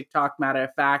Amanda's TikTok, matter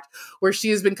of fact, where she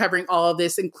has been covering all of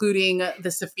this, including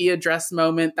the Sophia dress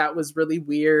moment that was really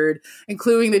weird,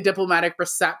 including the diplomatic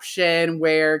reception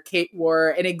where Kate wore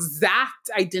an exact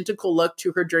identical look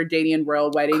to her Jordanian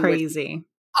royal wedding. Crazy.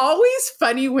 always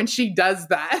funny when she does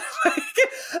that.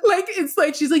 like it's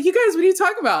like she's like, you guys, what are you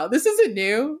talking about? This isn't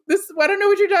new. I don't know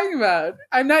what you're talking about.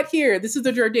 I'm not here. This is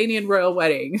the Jordanian royal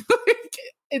wedding.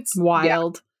 It's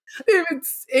wild. Yeah.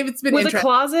 If it's been with a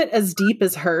closet as deep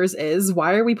as hers is,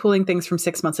 why are we pulling things from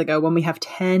 6 months ago when we have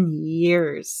 10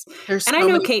 years? I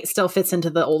know Kate still fits into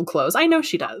the old clothes. I know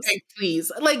she does. Okay, please,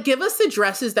 like, give us the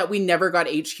dresses that we never got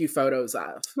HQ photos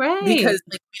of, right? Because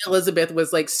like Elizabeth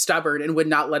was like stubborn and would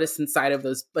not let us inside of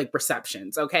those like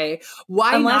receptions. Okay,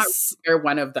 why not wear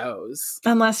one of those?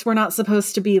 Unless we're not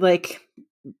supposed to be like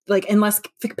unless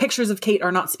pictures of Kate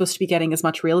are not supposed to be getting as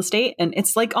much real estate. And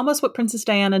it's like almost what Princess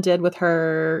Diana did with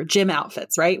her gym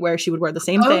outfits, right? Where she would wear the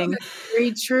same thing.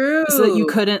 Very true. So that you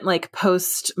couldn't like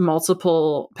post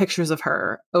multiple pictures of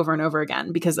her over and over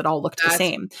again because it all looked the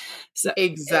same. So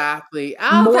exactly.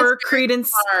 More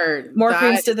credence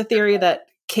to the theory that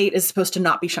Kate is supposed to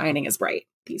not be shining as bright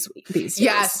these years.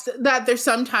 Yes. That there's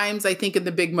sometimes I think in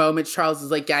the big moments, Charles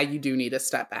is like, yeah, you do need to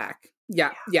step back.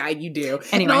 Yeah, you do.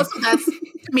 Anyway. And also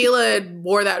Camilla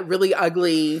wore that really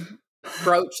ugly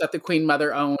brooch that the Queen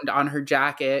Mother owned on her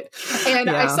jacket. And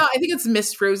I think it's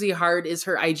Miss Rosie Hart is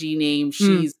her IG name.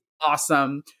 She's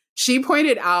awesome. She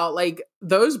pointed out like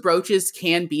those brooches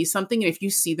can be something. And if you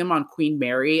see them on Queen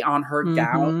Mary on her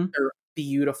gown, they're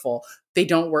beautiful. They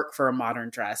don't work for a modern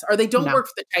dress, or they don't work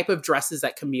for the type of dresses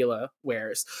that Camilla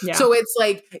wears. Yeah. So it's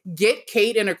like, get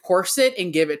Kate in a corset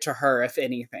and give it to her, if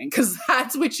anything, because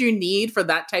that's what you need for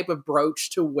that type of brooch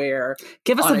to wear.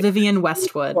 Give us a Vivienne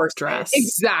Westwood dress.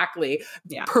 Exactly.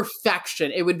 Yeah.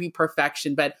 Perfection. It would be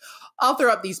perfection. But I'll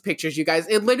throw up these pictures, you guys.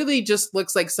 It literally just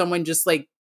looks like someone just like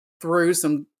threw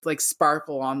some like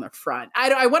sparkle on the front.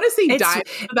 I want to say diamond.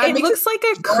 It looks like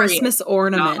a Christmas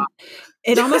ornament. Nah.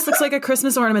 It almost looks like a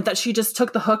Christmas ornament that she just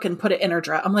took the hook and put it in her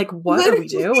dress. I'm like, what are we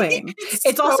doing?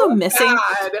 It's so also missing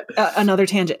another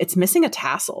tangent. It's missing a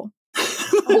tassel.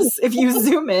 If you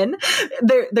zoom in,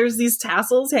 there's these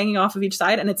tassels hanging off of each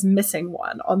side, and it's missing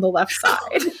one on the left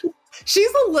side.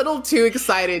 She's a little too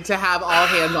excited to have all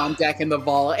hands on deck in the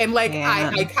vault, and like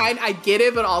I get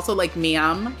it, but also like,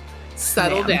 ma'am.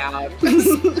 Settle down.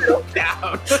 Settle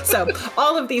down. So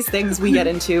all of these things we get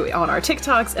into on our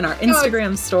TikToks and our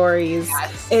Instagram stories.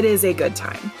 Yes. It is a good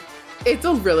time. It's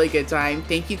a really good time.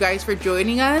 Thank you guys for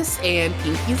joining us, and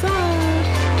pinkies up.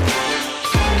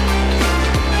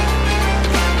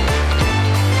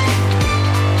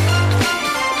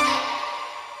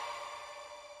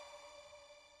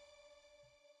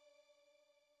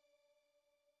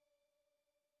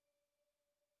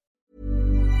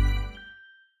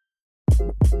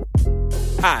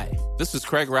 Hi, this is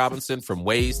Craig Robinson from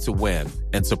Ways to Win,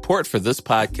 and support for this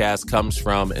podcast comes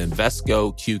from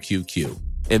Invesco QQQ.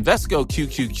 Invesco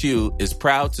QQQ is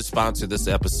proud to sponsor this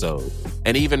episode,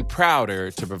 and even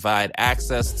prouder to provide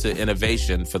access to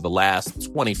innovation for the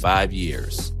last 25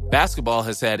 years. Basketball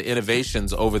has had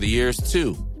innovations over the years,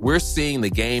 too. We're seeing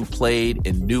the game played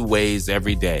in new ways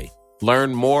every day.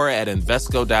 Learn more at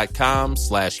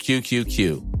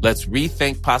Invesco.com/QQQ. Let's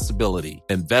rethink possibility.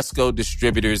 Invesco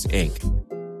Distributors, Inc.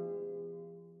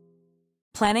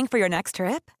 Planning for your next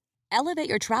trip? Elevate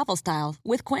your travel style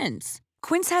with Quince.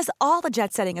 Quince has all the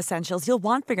jet-setting essentials you'll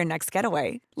want for your next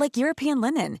getaway, like European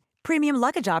linen, premium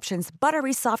luggage options,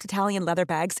 buttery soft Italian leather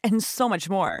bags, and so much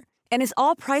more. And is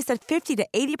all priced at 50 to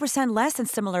 80% less than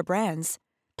similar brands.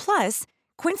 Plus,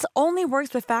 Quince only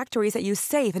works with factories that use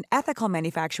safe and ethical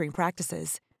manufacturing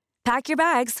practices. Pack your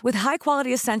bags with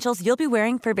high-quality essentials you'll be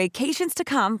wearing for vacations to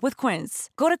come with Quince.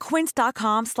 Go to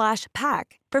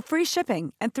quince.com/pack for free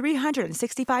shipping and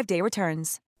 365-day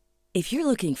returns. If you're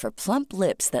looking for plump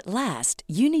lips that last,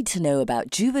 you need to know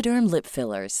about Juvederm lip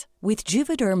fillers. With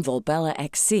Juvederm Volbella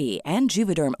XC and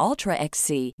Juvederm Ultra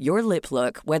XC, your lip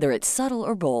look, whether it's subtle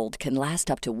or bold, can last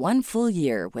up to 1 full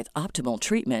year with optimal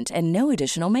treatment and no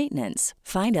additional maintenance.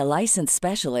 Find a licensed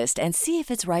specialist and see if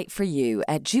it's right for you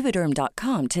at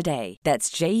Juvederm.com today.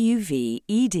 That's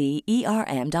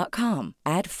JUVEDERM.com.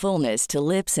 Add fullness to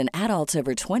lips in adults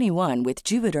over 21 with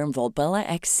Juvederm Volbella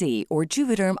XC or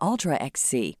Juvederm Ultra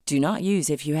XC. Do not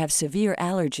use if you have severe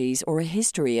allergies or a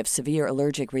history of severe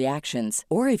allergic reactions,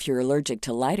 or if you're allergic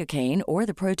to lidocaine or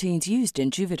the proteins used in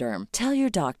Juvederm. Tell your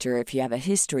doctor if you have a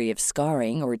history of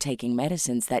scarring or taking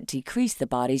medicines that decrease the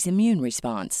body's immune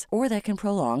response or that can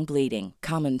prolong bleeding.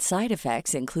 Common side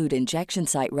effects include injection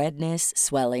site redness,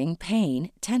 swelling,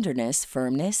 pain, tenderness,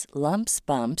 firmness, lumps,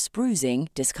 bumps, bruising,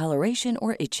 discoloration,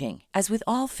 or itching. As with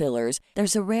all fillers,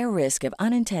 there's a rare risk of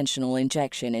unintentional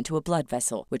injection into a blood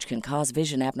vessel, which can cause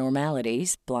vision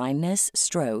abnormalities, blindness,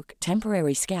 stroke,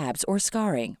 temporary scabs, or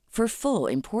scarring. For full,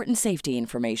 important safety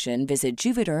information, visit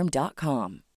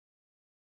Juvederm.com.